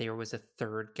 and that there was a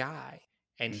third guy,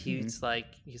 and Mm-hmm. he's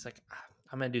like, "Ah,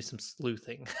 I'm gonna do some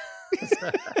sleuthing."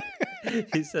 So,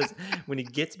 he says when he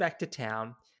gets back to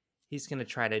town, he's gonna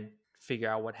try to figure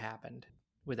out what happened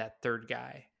with that third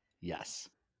guy. Yes.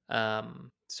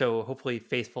 So hopefully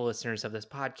faithful listeners of this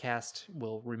podcast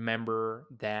will remember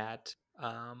that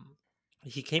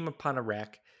he came upon a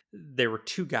wreck. There were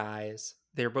two guys.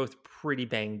 They're both pretty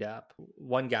banged up.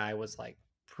 One guy was like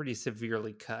pretty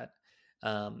severely cut.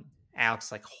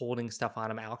 Alex like holding stuff on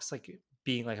him. Alex like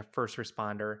being like a first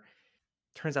responder.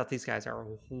 Turns out these guys are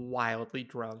wildly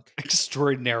drunk.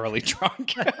 Extraordinarily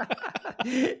drunk.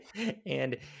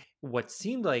 And what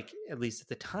seemed like, at least at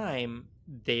the time,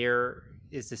 there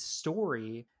is this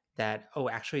story that, oh,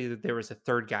 actually, there was a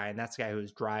third guy, and that's the guy who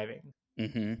was driving.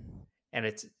 Mm-hmm. And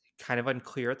it's kind of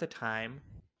unclear at the time.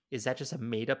 Is that just a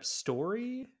made up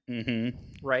story? Mm-hmm.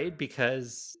 Right?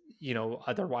 Because,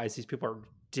 otherwise, these people are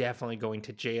definitely going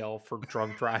to jail for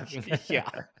drunk driving. Yeah.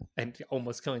 And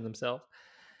almost killing themselves.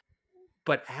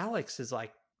 But Alex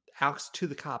to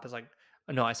the cop is like,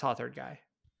 oh, no, I saw a third guy.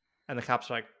 And the cops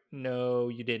are like, no,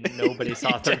 you didn't. Nobody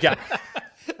saw a third guy.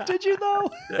 Did you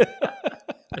though?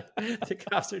 The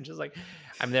cops are just like,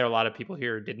 I mean, there are a lot of people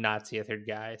here who did not see a third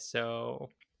guy. So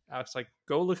Alex like,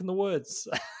 go look in the woods.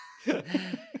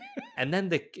 And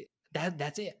then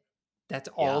that's it. That's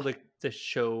all the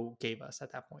show gave us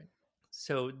at that point.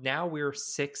 So now we're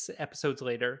 6 episodes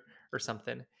later or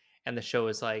something. And the show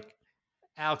is like,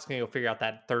 Alex gonna go figure out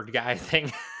that third guy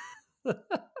thing.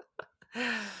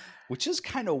 Which is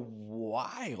kind of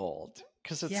wild.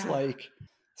 Because it's Yeah. like,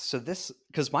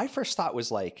 because my first thought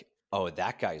was like, oh,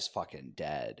 that guy's fucking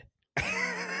dead.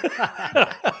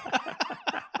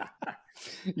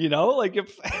 Like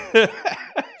if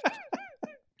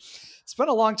it's been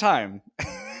a long time.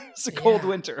 It's a cold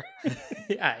winter.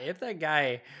 Yeah, if that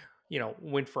guy,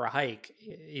 went for a hike,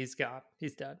 he's gone.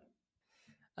 He's done.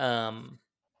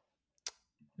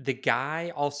 The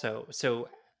guy also, so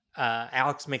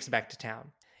Alex makes it back to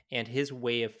town, and his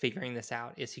way of figuring this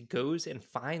out is he goes and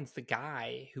finds the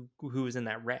guy who was in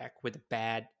that wreck with a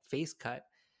bad face cut,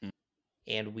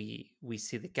 and we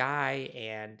see the guy,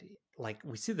 and like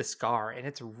we see the scar, and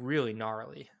it's really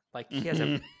gnarly. Like he has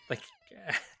a like,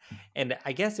 and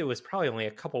I guess it was probably only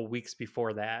a couple weeks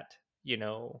before that,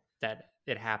 that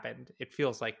it happened. It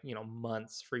feels like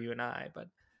months for you and I, but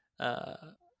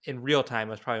in real time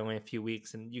it was probably only a few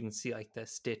weeks, and you can see like the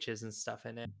stitches and stuff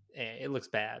in it. It looks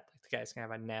bad. Like the guy's gonna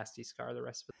have a nasty scar the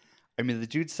rest of it. I mean, the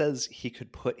dude says he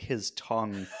could put his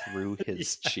tongue through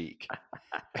his cheek.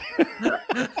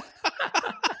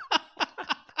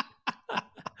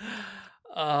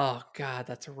 Oh God,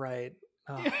 that's right.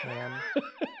 Oh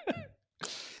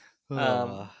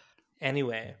man.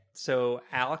 Anyway, so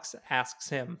Alex asks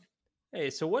him, "Hey,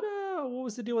 so what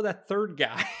was the deal with that third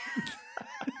guy?"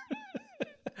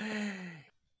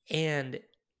 And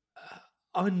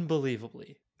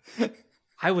unbelievably,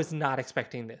 I was not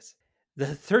expecting this.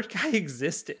 The third guy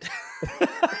existed.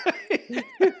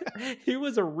 He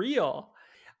was a real.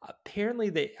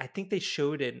 Apparently, I think they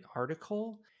showed an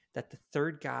article that the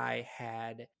third guy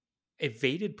had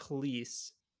evaded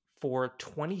police for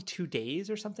 22 days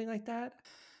or something like that.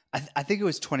 I think it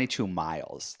was 22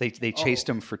 miles. They chased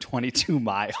him for 22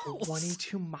 miles.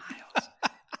 22 miles.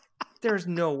 There's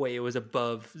no way it was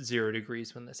above 0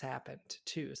 degrees when this happened,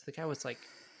 too. So the guy was like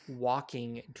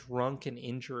walking drunk and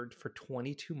injured for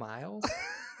 22 miles.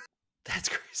 That's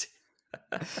crazy.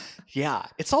 Yeah.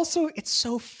 It's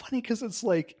so funny because it's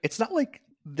like, it's not like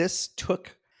this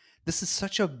is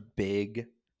such a big,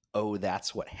 oh,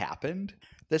 that's what happened.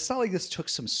 It's not like this took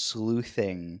some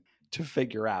sleuthing to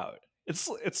figure out.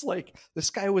 It's like this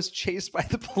guy was chased by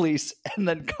the police and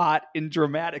then caught in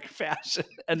dramatic fashion,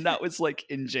 and that was like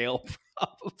in jail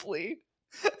probably.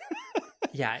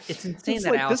 Yeah, it's insane It's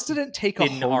that like Alex this didn't take a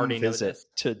didn't home already know visit this.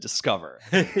 to discover.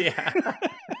 Yeah.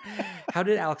 How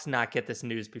did Alex not get this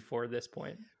news before this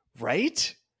point?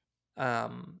 Right?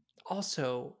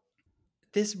 Also,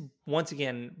 this once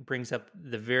again brings up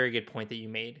the very good point that you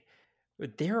made.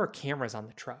 There are cameras on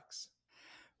the trucks.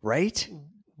 Right?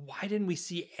 Why didn't we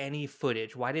see any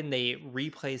footage? Why didn't they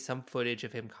replay some footage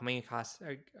of him coming across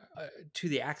to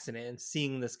the accident and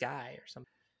seeing this guy or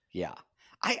something? Yeah.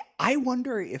 I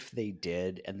wonder if they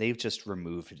did and they've just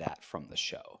removed that from the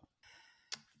show.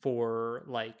 For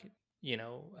like,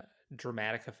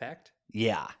 dramatic effect?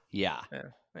 Yeah.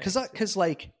 Because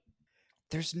like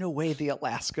there's no way the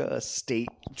Alaska State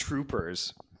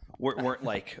Troopers weren't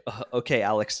like, okay,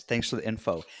 Alex, thanks for the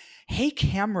info. Hey,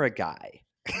 camera guy.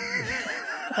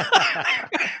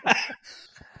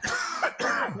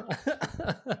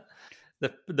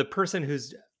 The person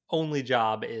whose only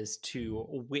job is to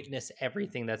witness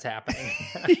everything that's happening.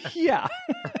 Yeah.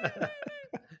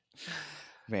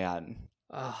 Man.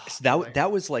 Oh, So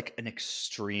that was like an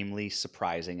extremely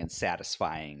surprising and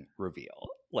satisfying reveal.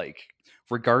 Like,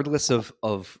 regardless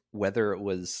of whether it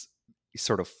was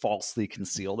sort of falsely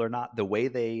concealed or not, the way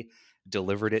they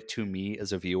delivered it to me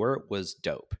as a viewer was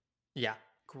dope. yeah,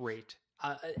 great.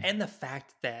 And the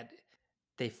fact that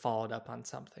they followed up on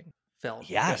something felt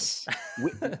Yes.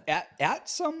 good. at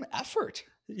some effort.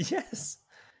 Yes.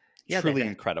 Yeah, Truly they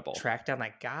incredible. track down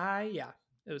that guy. Yeah,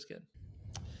 it was good.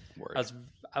 Word.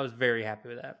 I was very happy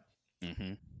with that.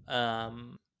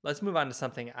 Mm-hmm. Let's move on to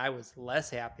something I was less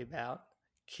happy about.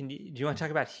 Do you want to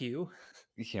talk about Hugh?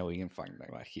 Yeah, we can fucking talk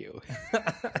about Hugh.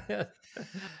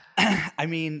 I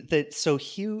mean,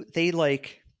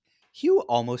 Hugh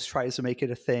almost tries to make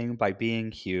it a thing by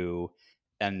being Hugh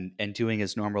and doing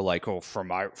his normal, like, oh, from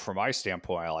my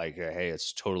standpoint, I like, hey,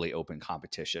 it's totally open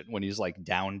competition, when he's like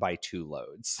down by 2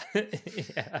 loads.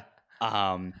 Yeah.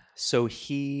 So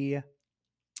he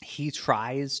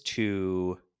tries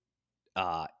to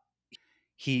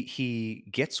he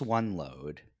gets 1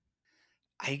 load.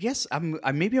 I guess I'm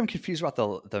confused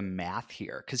about the math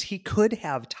here, because he could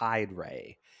have tied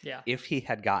Ray, Yeah. if he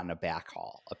had gotten a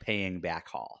paying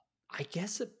backhaul. I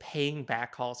guess paying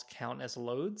backhauls count as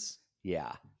loads.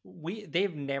 Yeah,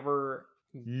 They've never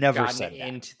never gotten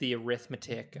into the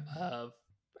arithmetic of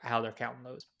how they're counting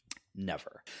those.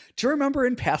 Never. Do you remember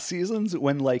in past seasons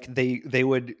when like they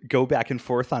would go back and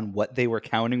forth on what they were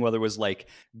counting, whether it was like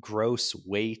gross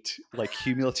weight, like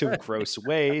cumulative gross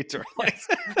weight, or like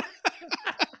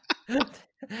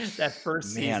that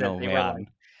first season, oh, they were like,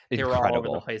 they were all over the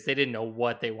incredible. place. They didn't know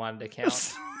what they wanted to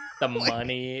count. The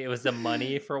money, it was the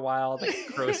money for a while. The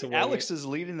gross weight. Alex is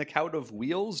leading the count of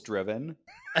wheels driven.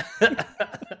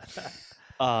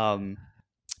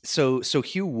 So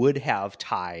Hugh would have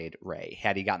tied Ray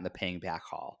had he gotten the paying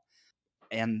backhaul.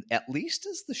 And at least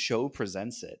as the show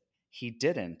presents it, he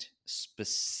didn't,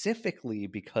 specifically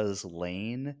because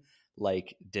Lane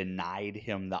like denied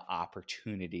him the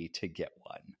opportunity to get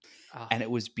one. Oh. And it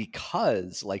was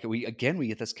because like we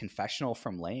get this confessional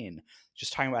from Lane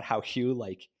just talking about how Hugh,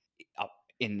 like,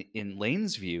 in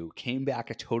Lane's view, came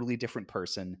back a totally different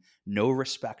person, no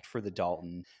respect for the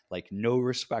Dalton, like no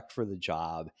respect for the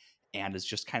job, and is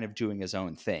just kind of doing his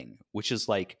own thing, which is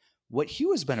like what Hugh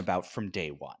has been about from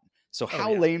day one. So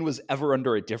how Lane was ever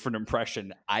under a different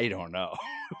impression, I don't know.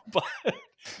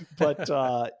 but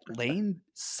Lane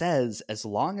says, as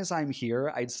long as I'm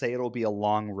here, I'd say it'll be a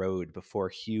long road before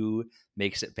Hugh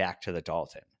makes it back to the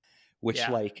Dalton, which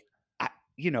like, I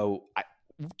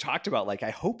talked about, like, I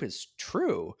hope is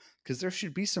true, because there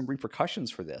should be some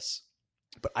repercussions for this.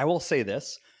 But I will say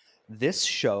this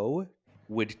show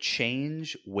would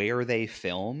change where they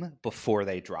film before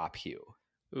they drop Hugh.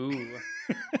 Ooh.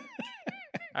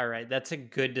 All right, that's a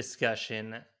good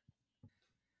discussion.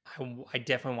 I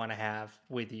definitely want to have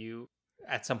with you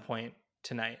at some point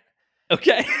tonight.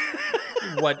 Okay.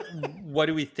 What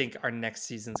do we think our next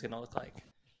season's going to look like?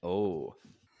 Oh.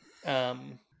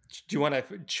 Do you want to?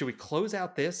 Should we close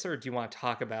out this, or do you want to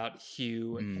talk about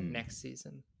Hugh and next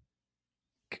season?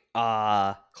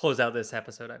 Close out this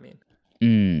episode, I mean.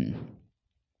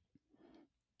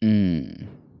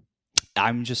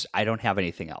 I don't have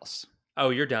anything else. Oh,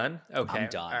 you're done? Okay. I'm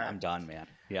done. Right. I'm done, man.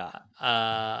 Yeah.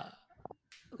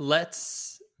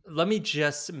 Let me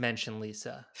just mention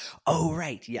Lisa. Oh,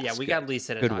 right. Yes. Yeah, we got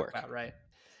Lisa to talk about, right?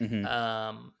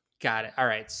 Mm-hmm. Got it. All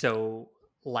right. So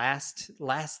last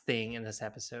thing in this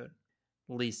episode,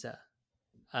 Lisa.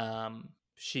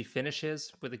 She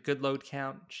finishes with a good load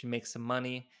count. She makes some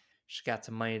money. She got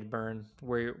some money to burn.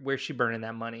 Where's she burning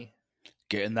that money?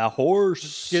 Getting that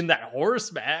horse. Getting that horse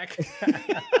back.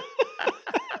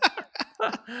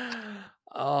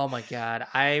 Oh my God.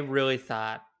 I really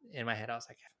thought in my head, I was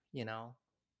like,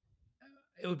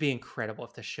 it would be incredible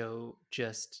if the show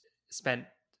just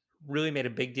really made a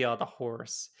big deal of the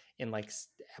horse in like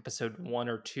episode 1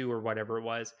 or 2 or whatever it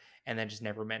was, and then just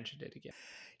never mentioned it again.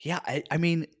 Yeah, I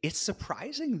mean, it's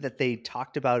surprising that they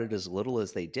talked about it as little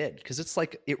as they did, because it's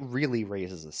like it really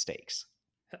raises the stakes.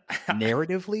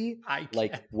 Narratively,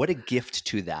 like, what a gift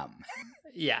to them.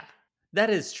 Yeah, that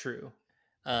is true.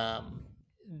 That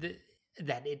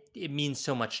it means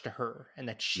so much to her, and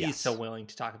that she's so willing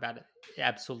to talk about it. It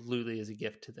absolutely is a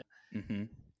gift to them. Mm-hmm.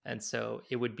 And so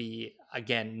it would be,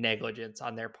 again, negligence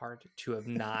on their part to have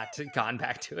not gone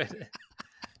back to it.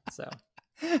 So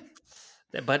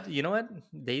But you know what?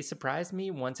 They surprised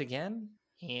me once again,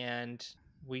 and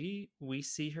we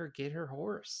see her get her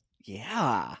horse.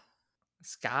 Yeah,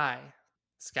 Sky.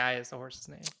 Sky is the horse's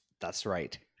name. that's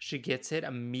right. She gets it,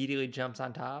 immediately jumps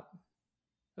on top.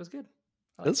 It was good.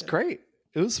 I It was liked it. great.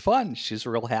 It was fun. She's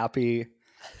real happy.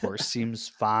 Horse seems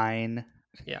fine.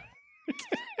 Yeah.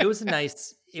 It was a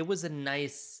nice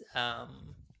kind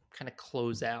of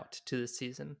closeout to the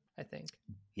season, I think.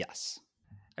 Yes.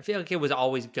 I feel like it was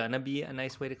always gonna be a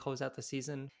nice way to close out the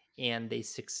season, and they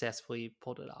successfully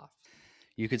pulled it off.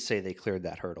 You could say they cleared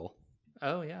that hurdle.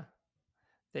 Oh yeah,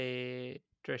 they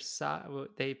put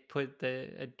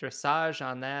the dressage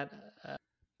on that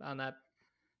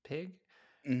pig.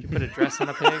 You put a dress on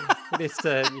a pig. It's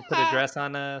you put a dress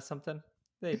on something.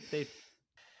 I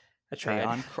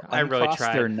tried. I really uncrossed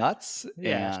tried. their nuts.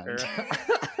 Yeah, and...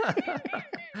 sure.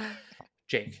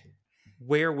 Jake,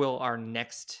 where will our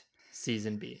next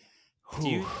season be?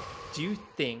 Do you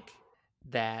think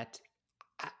that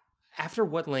after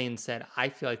what Lane said, I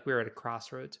feel like we're at a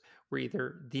crossroads where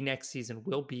either the next season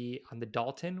will be on the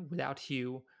Dalton without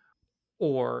Hugh,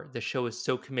 or the show is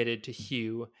so committed to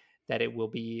Hugh that it will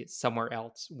be somewhere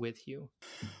else with Hugh.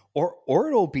 Or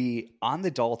it'll be on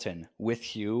the Dalton with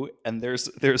Hugh, and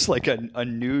there's like a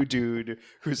new dude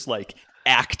who's like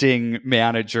acting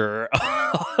manager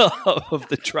of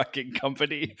the trucking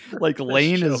company. Like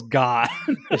Lane is gone.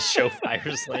 The show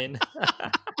fires Lane.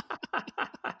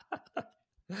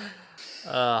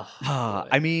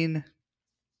 I mean,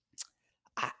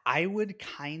 I would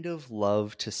kind of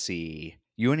love to see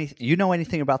you know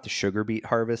anything about the sugar beet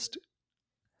harvest?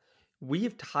 We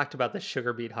have talked about the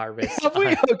sugar beet harvest. Have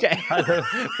we? Okay.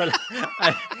 But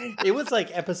it was like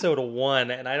episode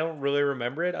 1, and I don't really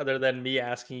remember it other than me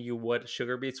asking you what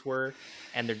sugar beets were,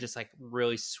 and they're just like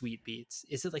really sweet beets.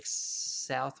 Is it like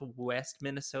Southwest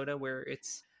Minnesota where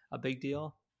it's a big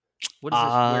deal? What is this?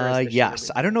 Where is the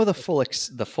yes. I don't know the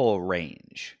full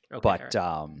range, Okay, but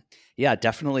right. yeah,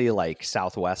 definitely like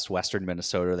Southwest, Western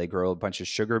Minnesota. They grow a bunch of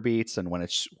sugar beets, and when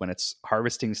it's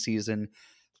harvesting season,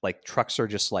 like trucks are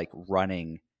just like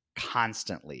running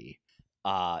constantly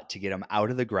to get them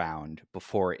out of the ground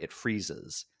before it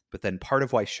freezes. But then part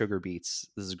of why sugar beets,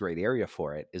 this is a great area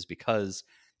for it, is because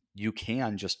you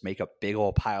can just make a big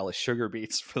old pile of sugar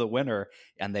beets for the winter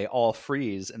and they all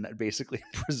freeze, and that basically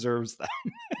preserves them.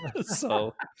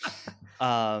 So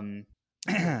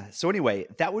so anyway,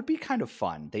 that would be kind of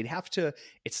fun. They'd have to,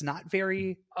 it's not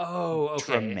very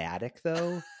dramatic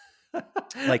though.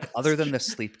 Like other than the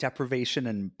sleep deprivation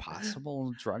and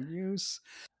possible drug use,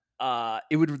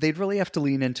 they'd really have to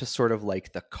lean into sort of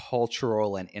like the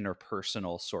cultural and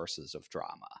interpersonal sources of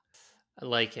drama. I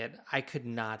like it. I could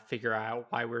not figure out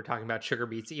why we were talking about sugar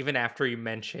beets, even after you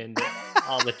mentioned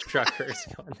all the truckers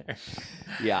going there.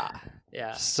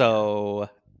 Yeah. So,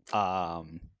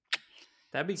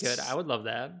 that'd be good. I would love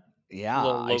that. Yeah. A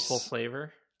little local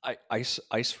flavor.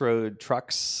 Ice Road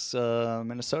Trucks,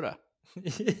 Minnesota.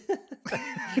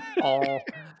 All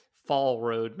Fall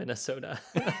Road, Minnesota.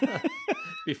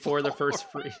 Before the first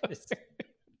freeze.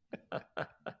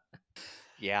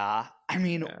 Yeah. I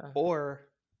mean, or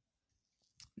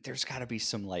there's got to be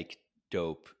some like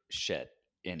dope shit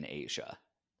in Asia.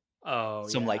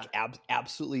 Some like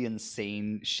absolutely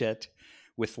insane shit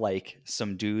with like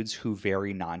some dudes who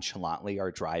very nonchalantly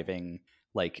are driving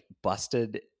like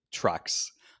busted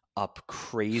trucks up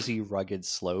crazy rugged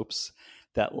slopes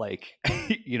that like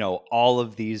you know, all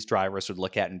of these drivers would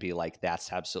look at and be like,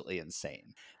 that's absolutely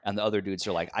insane. And the other dudes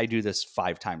are like, I do this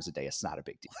 5 times a day, it's not a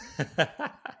big deal.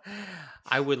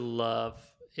 I would love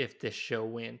if this show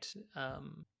went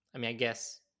I mean, I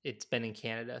guess it's been in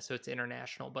Canada, so it's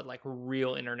international, but like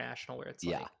real international, where it's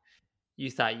like,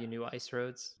 you thought you knew ice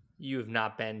roads. You have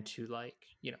not been to like,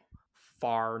 you know,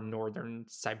 far northern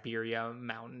Siberia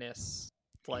mountainous,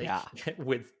 like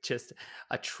with just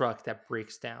a truck that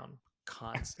breaks down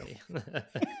constantly.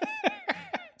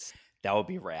 That would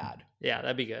be rad. Yeah,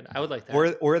 that'd be good. I would like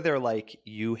that. Or they're like,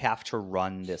 you have to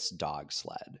run this dog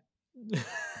sled.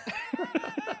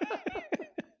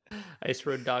 Ice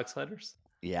road dog sledders.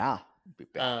 Yeah.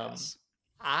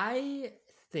 I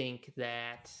think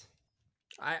that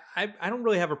I don't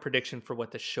really have a prediction for what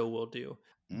the show will do,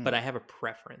 but I have a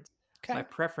preference. Okay. My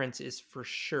preference is for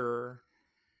sure,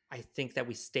 I think that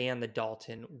we stay on the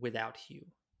Dalton without Hugh.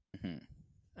 Mm-hmm.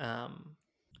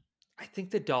 I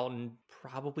think the Dalton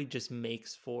probably just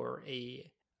makes for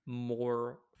a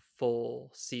more full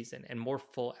season and more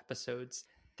full episodes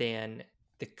than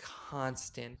the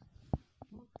constant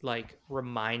like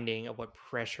reminding of what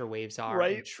pressure waves are,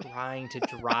 and trying to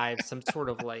drive some sort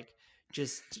of like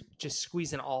just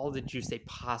squeezing all the juice they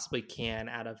possibly can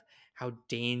out of how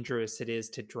dangerous it is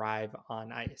to drive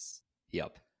on ice.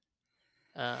 Yep.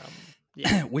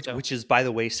 Yeah. Which is, by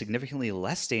the way, significantly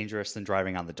less dangerous than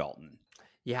driving on the Dalton.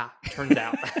 Yeah, turns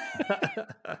out.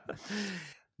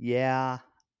 Yeah.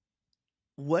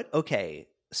 Okay.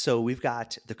 So we've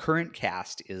got the current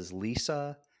cast is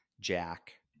Lisa,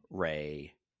 Jack,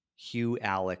 Ray, Hugh,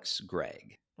 Alex,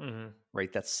 Greg. Mm-hmm.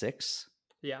 Right? That's 6.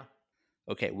 Yeah.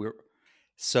 Okay.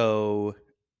 So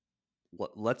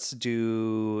let's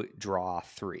do draw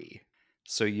 3.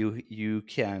 So you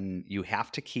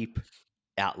have to keep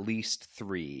at least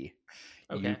 3.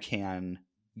 Okay. You can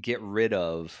get rid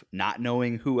of, not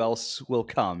knowing who else will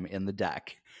come in the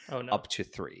deck, up to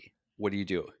 3. What do you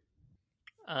do?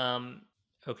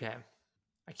 Okay.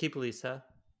 I keep Lisa.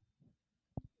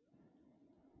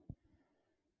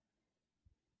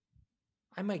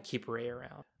 I might keep Ray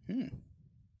around.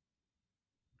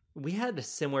 We had a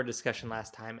similar discussion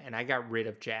last time, and I got rid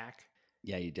of Jack.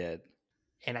 Yeah, you did.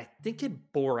 And I think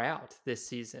it bore out this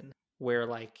season, where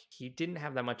like he didn't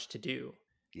have that much to do.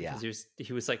 Yeah. Because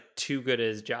he was like too good at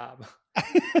his job.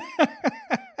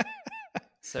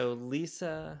 So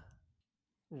Lisa,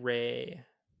 Ray,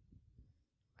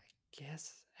 I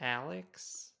guess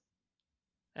Alex.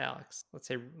 Let's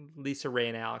say Lisa, Ray,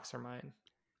 and Alex are mine.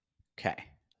 Okay.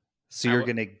 So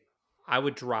I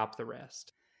would drop the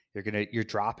rest. You're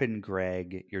dropping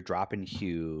Greg, you're dropping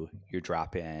Hugh, you're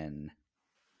dropping.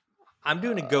 I'm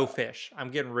doing a go fish. I'm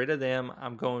getting rid of them.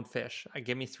 I'm going fish.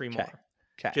 Give me 3 more.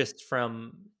 Okay. Just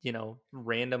from,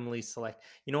 randomly select.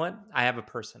 You know what? I have a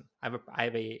person. I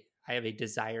have a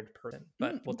desired person,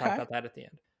 but we'll talk about that at the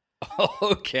end.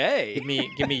 Okay.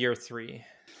 Give me your 3.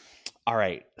 All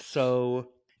right.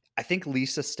 So I think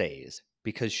Lisa stays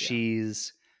because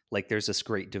she's like, there's this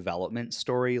great development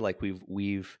story. Like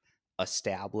we've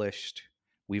established,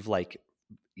 we've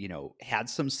had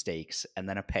some stakes and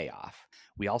then a payoff.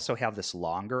 We also have this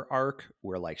longer arc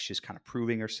where like she's kind of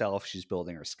proving herself, she's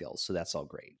building her skills. So that's all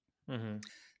great. Mm-hmm.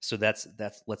 So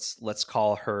let's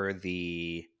call her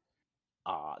the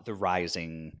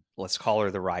rising. Let's call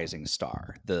her the rising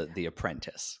star, the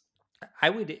apprentice. I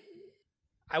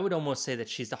would almost say that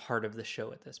she's the heart of the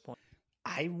show at this point.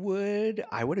 I would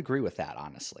agree with that,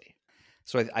 honestly.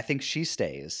 So I think she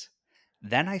stays.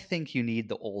 Then I think you need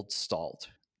the old salt.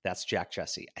 That's Jack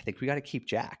Jesse. I think we got to keep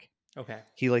Jack. Okay.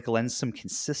 He lends some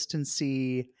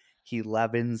consistency. He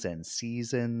leavens and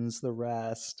seasons the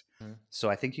rest. Mm-hmm. So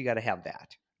I think you got to have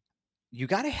that. You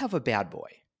got to have a bad boy.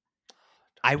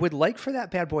 I would like for that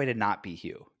bad boy to not be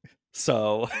Hugh.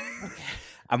 So okay.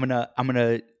 I'm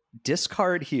gonna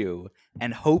discard Hugh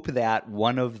and hope that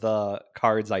one of the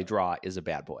cards I draw is a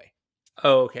bad boy.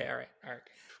 Oh, okay. All right.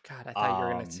 God, I thought you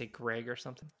were gonna say Greg or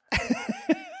something.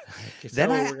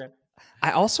 Then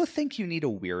I also think you need a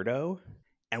weirdo,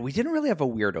 and we didn't really have a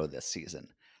weirdo this season.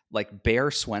 Like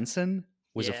Bear Swenson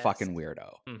was a fucking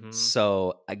weirdo. Mm-hmm.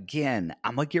 So again,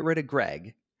 I'm gonna get rid of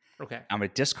Greg. Okay. I'm gonna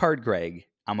discard Greg.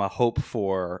 I'm gonna hope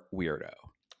for weirdo.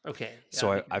 Okay.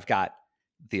 So I've got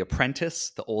the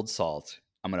apprentice, the old salt.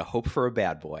 I'm gonna hope for a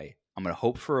bad boy. I'm gonna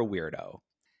hope for a weirdo.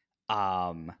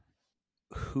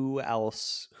 Who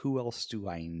else do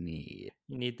I need?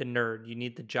 You need the nerd. You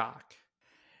need the jock.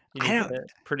 You need the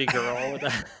pretty girl.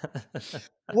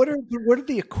 What are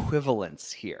the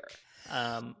equivalents here?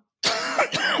 So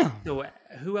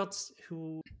who else?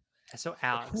 So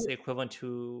Alex, the equivalent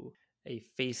to a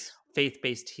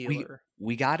faith-based healer.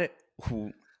 We got it.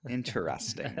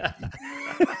 Interesting.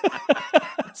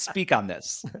 Speak on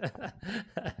this.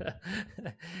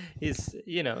 He's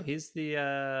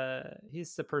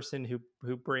the person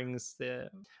who brings the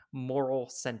moral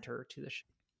center to the show.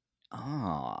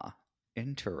 Ah,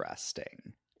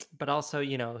 interesting. But also,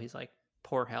 he's like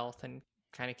poor health and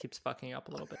kind of keeps fucking up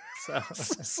a little bit.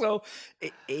 So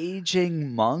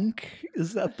aging monk,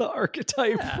 is that the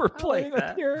archetype we're playing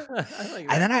with here? I like that.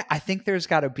 And then I think there's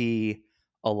got to be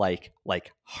a like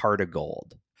heart of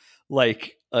gold,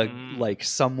 like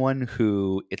someone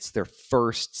who it's their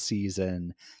first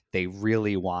season, they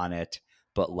really want it,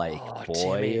 but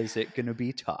Timmy. Is it gonna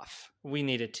be tough. We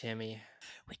need a Timmy.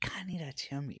 We kind of need a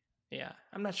Timmy. Yeah,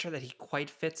 I'm not sure that he quite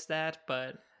fits that,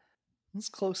 but it's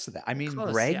close to that. I mean,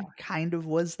 Greg kind of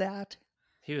was that.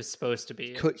 He was supposed to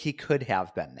be. He could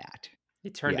have been that.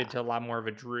 He turned into a lot more of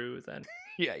a Drew than.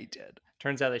 Yeah, he did.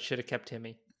 Turns out they should have kept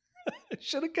Timmy.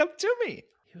 Should have kept Timmy.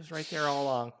 He was right there all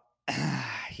along.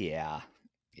 Yeah.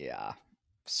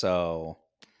 So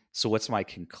what's my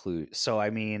conclusion? So I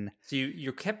mean, so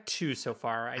you kept 2 so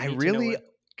far. I really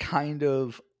kind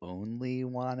of only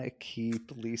want to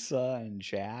keep Lisa and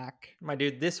Jack. My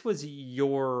dude, this was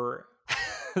your.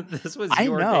 This was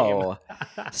your game.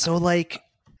 So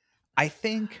I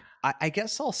think I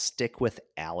guess I'll stick with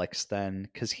Alex then,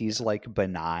 because he's like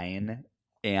benign,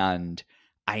 and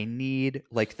I need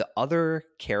like the other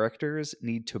characters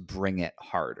need to bring it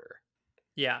harder.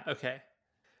 Yeah, okay.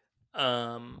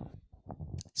 Um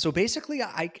So basically,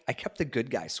 I kept the good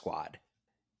guy squad.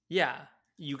 yeah,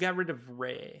 you got rid of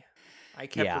Ray. I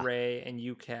kept Yeah. Ray and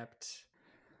you kept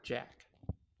Jack.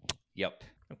 Yep.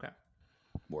 Okay.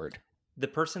 Word. The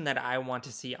person that I want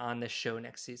to see on this show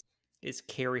next season is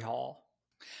Carrie Hall.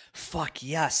 Fuck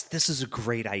yes, this is a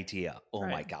great idea. Oh my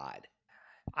Right. god.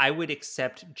 I would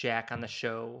accept Jack on the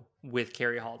show with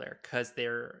Carrie Hall there because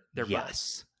they're buds.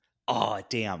 Yes. Oh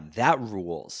damn, that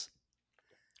rules.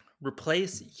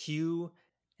 Replace Hugh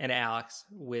and Alex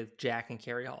with Jack and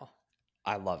Carrie Hall.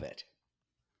 I love it.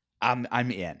 I'm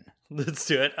in. Let's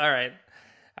do it. All right.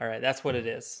 That's what it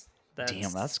is.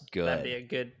 Damn, that's That'd be good. a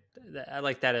good. I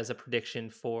like that as a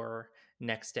prediction for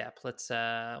next step. Let's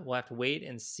we'll have to wait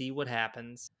and see what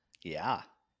happens. Yeah.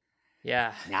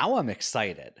 Yeah. Now I'm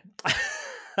excited.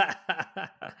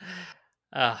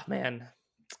 Ah, man.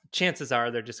 Chances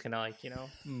are they're just gonna like,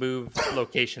 move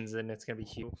locations and it's gonna be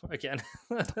Hugh again.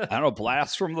 And a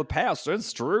blast from the past.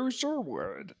 It's Drew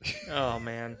Sherwood. Oh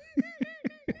man.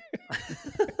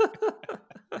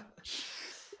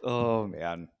 Oh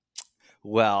man.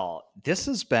 Well, this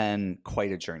has been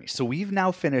quite a journey. So we've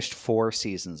now finished 4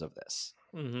 seasons of this.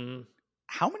 Hmm.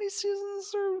 How many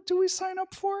seasons do we sign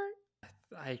up for?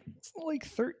 I It's like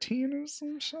 13 or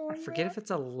some shit. I like forget that? if it's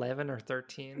 11 or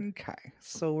 13. Okay,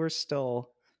 so we're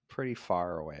still pretty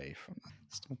far away from.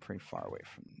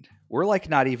 We're like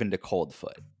not even to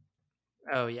Coldfoot.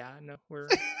 Oh yeah, no, I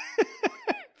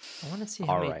want to see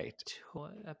how All many right.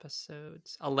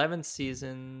 episodes. 11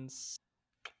 seasons.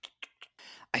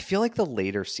 I feel like the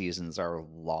later seasons are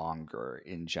longer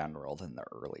in general than the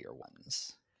earlier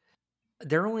ones.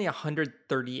 There are only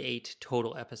 138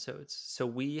 total episodes, so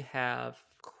we have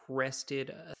crested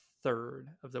a third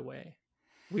of the way.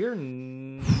 We're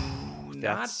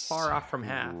not far off from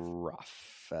half.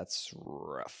 Rough. That's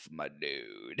rough, my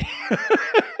dude.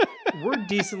 We're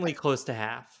decently close to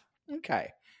half.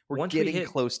 Okay. We're Once we getting hit-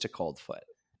 close to Coldfoot.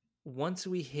 Once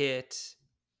we hit,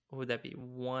 what would that be?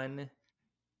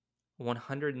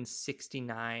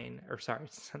 169, or sorry,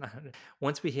 it's not 100.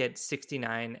 Once we hit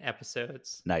 69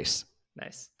 episodes, Nice.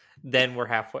 then we're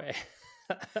halfway.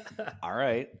 All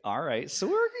right. So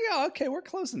we're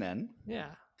closing in. Yeah,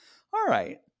 All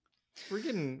right. we're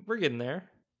getting there.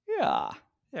 Yeah.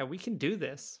 Yeah, we can do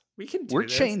this. We can do We're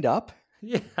this. chained up.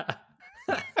 Yeah.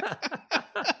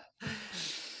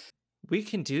 We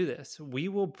can do this. We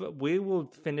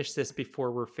will finish this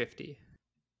before we're 50.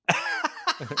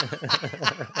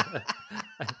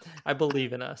 I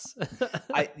believe in us.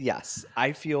 Yes,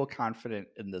 I feel confident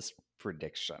in this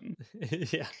prediction.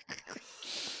 Yeah.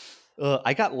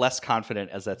 I got less confident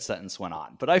as that sentence went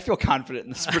on, but I feel confident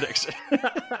in this prediction.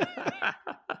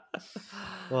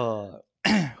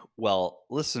 Well,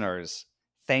 listeners,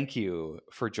 thank you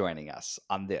for joining us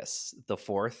on this, the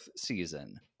 4th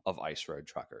season of Ice Road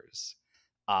Truckers.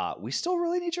 We still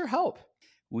really need your help.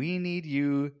 We need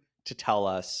you to tell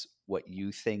us what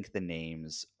you think the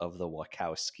names of the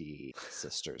Wachowski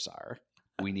sisters are.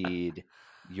 We need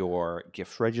your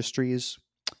gift registries.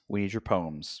 We need your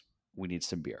poems. We need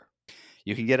some beer.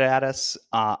 You can get at us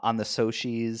on the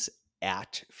socials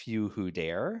at Few Who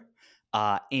Dare.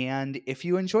 And if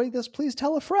you enjoyed this, please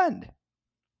tell a friend.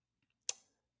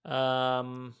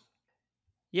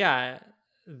 Yeah,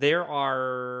 there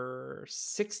are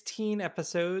 16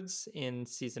 episodes in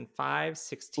season 5,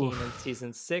 16 in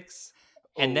season 6.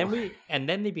 And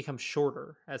then they become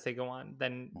shorter as they go on.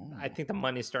 Then I think the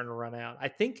money's starting to run out. I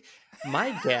think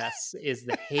my guess is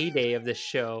the heyday of the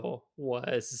show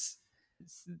was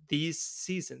these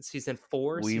seasons, season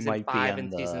 4, We season might be 5, in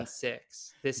and season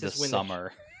 6. This the is when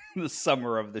summer, the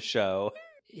summer of the show.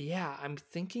 yeah, I'm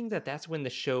thinking that's when the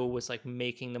show was like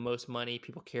making the most money.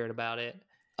 People cared about it.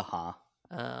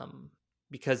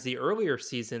 Because the earlier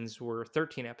seasons were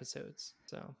 13 episodes.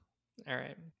 So, all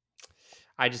right.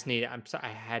 I'm sorry, I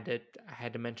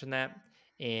had to mention that.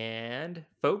 And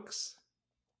folks,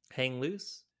 hang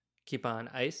loose, keep on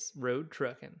ice road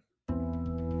trucking.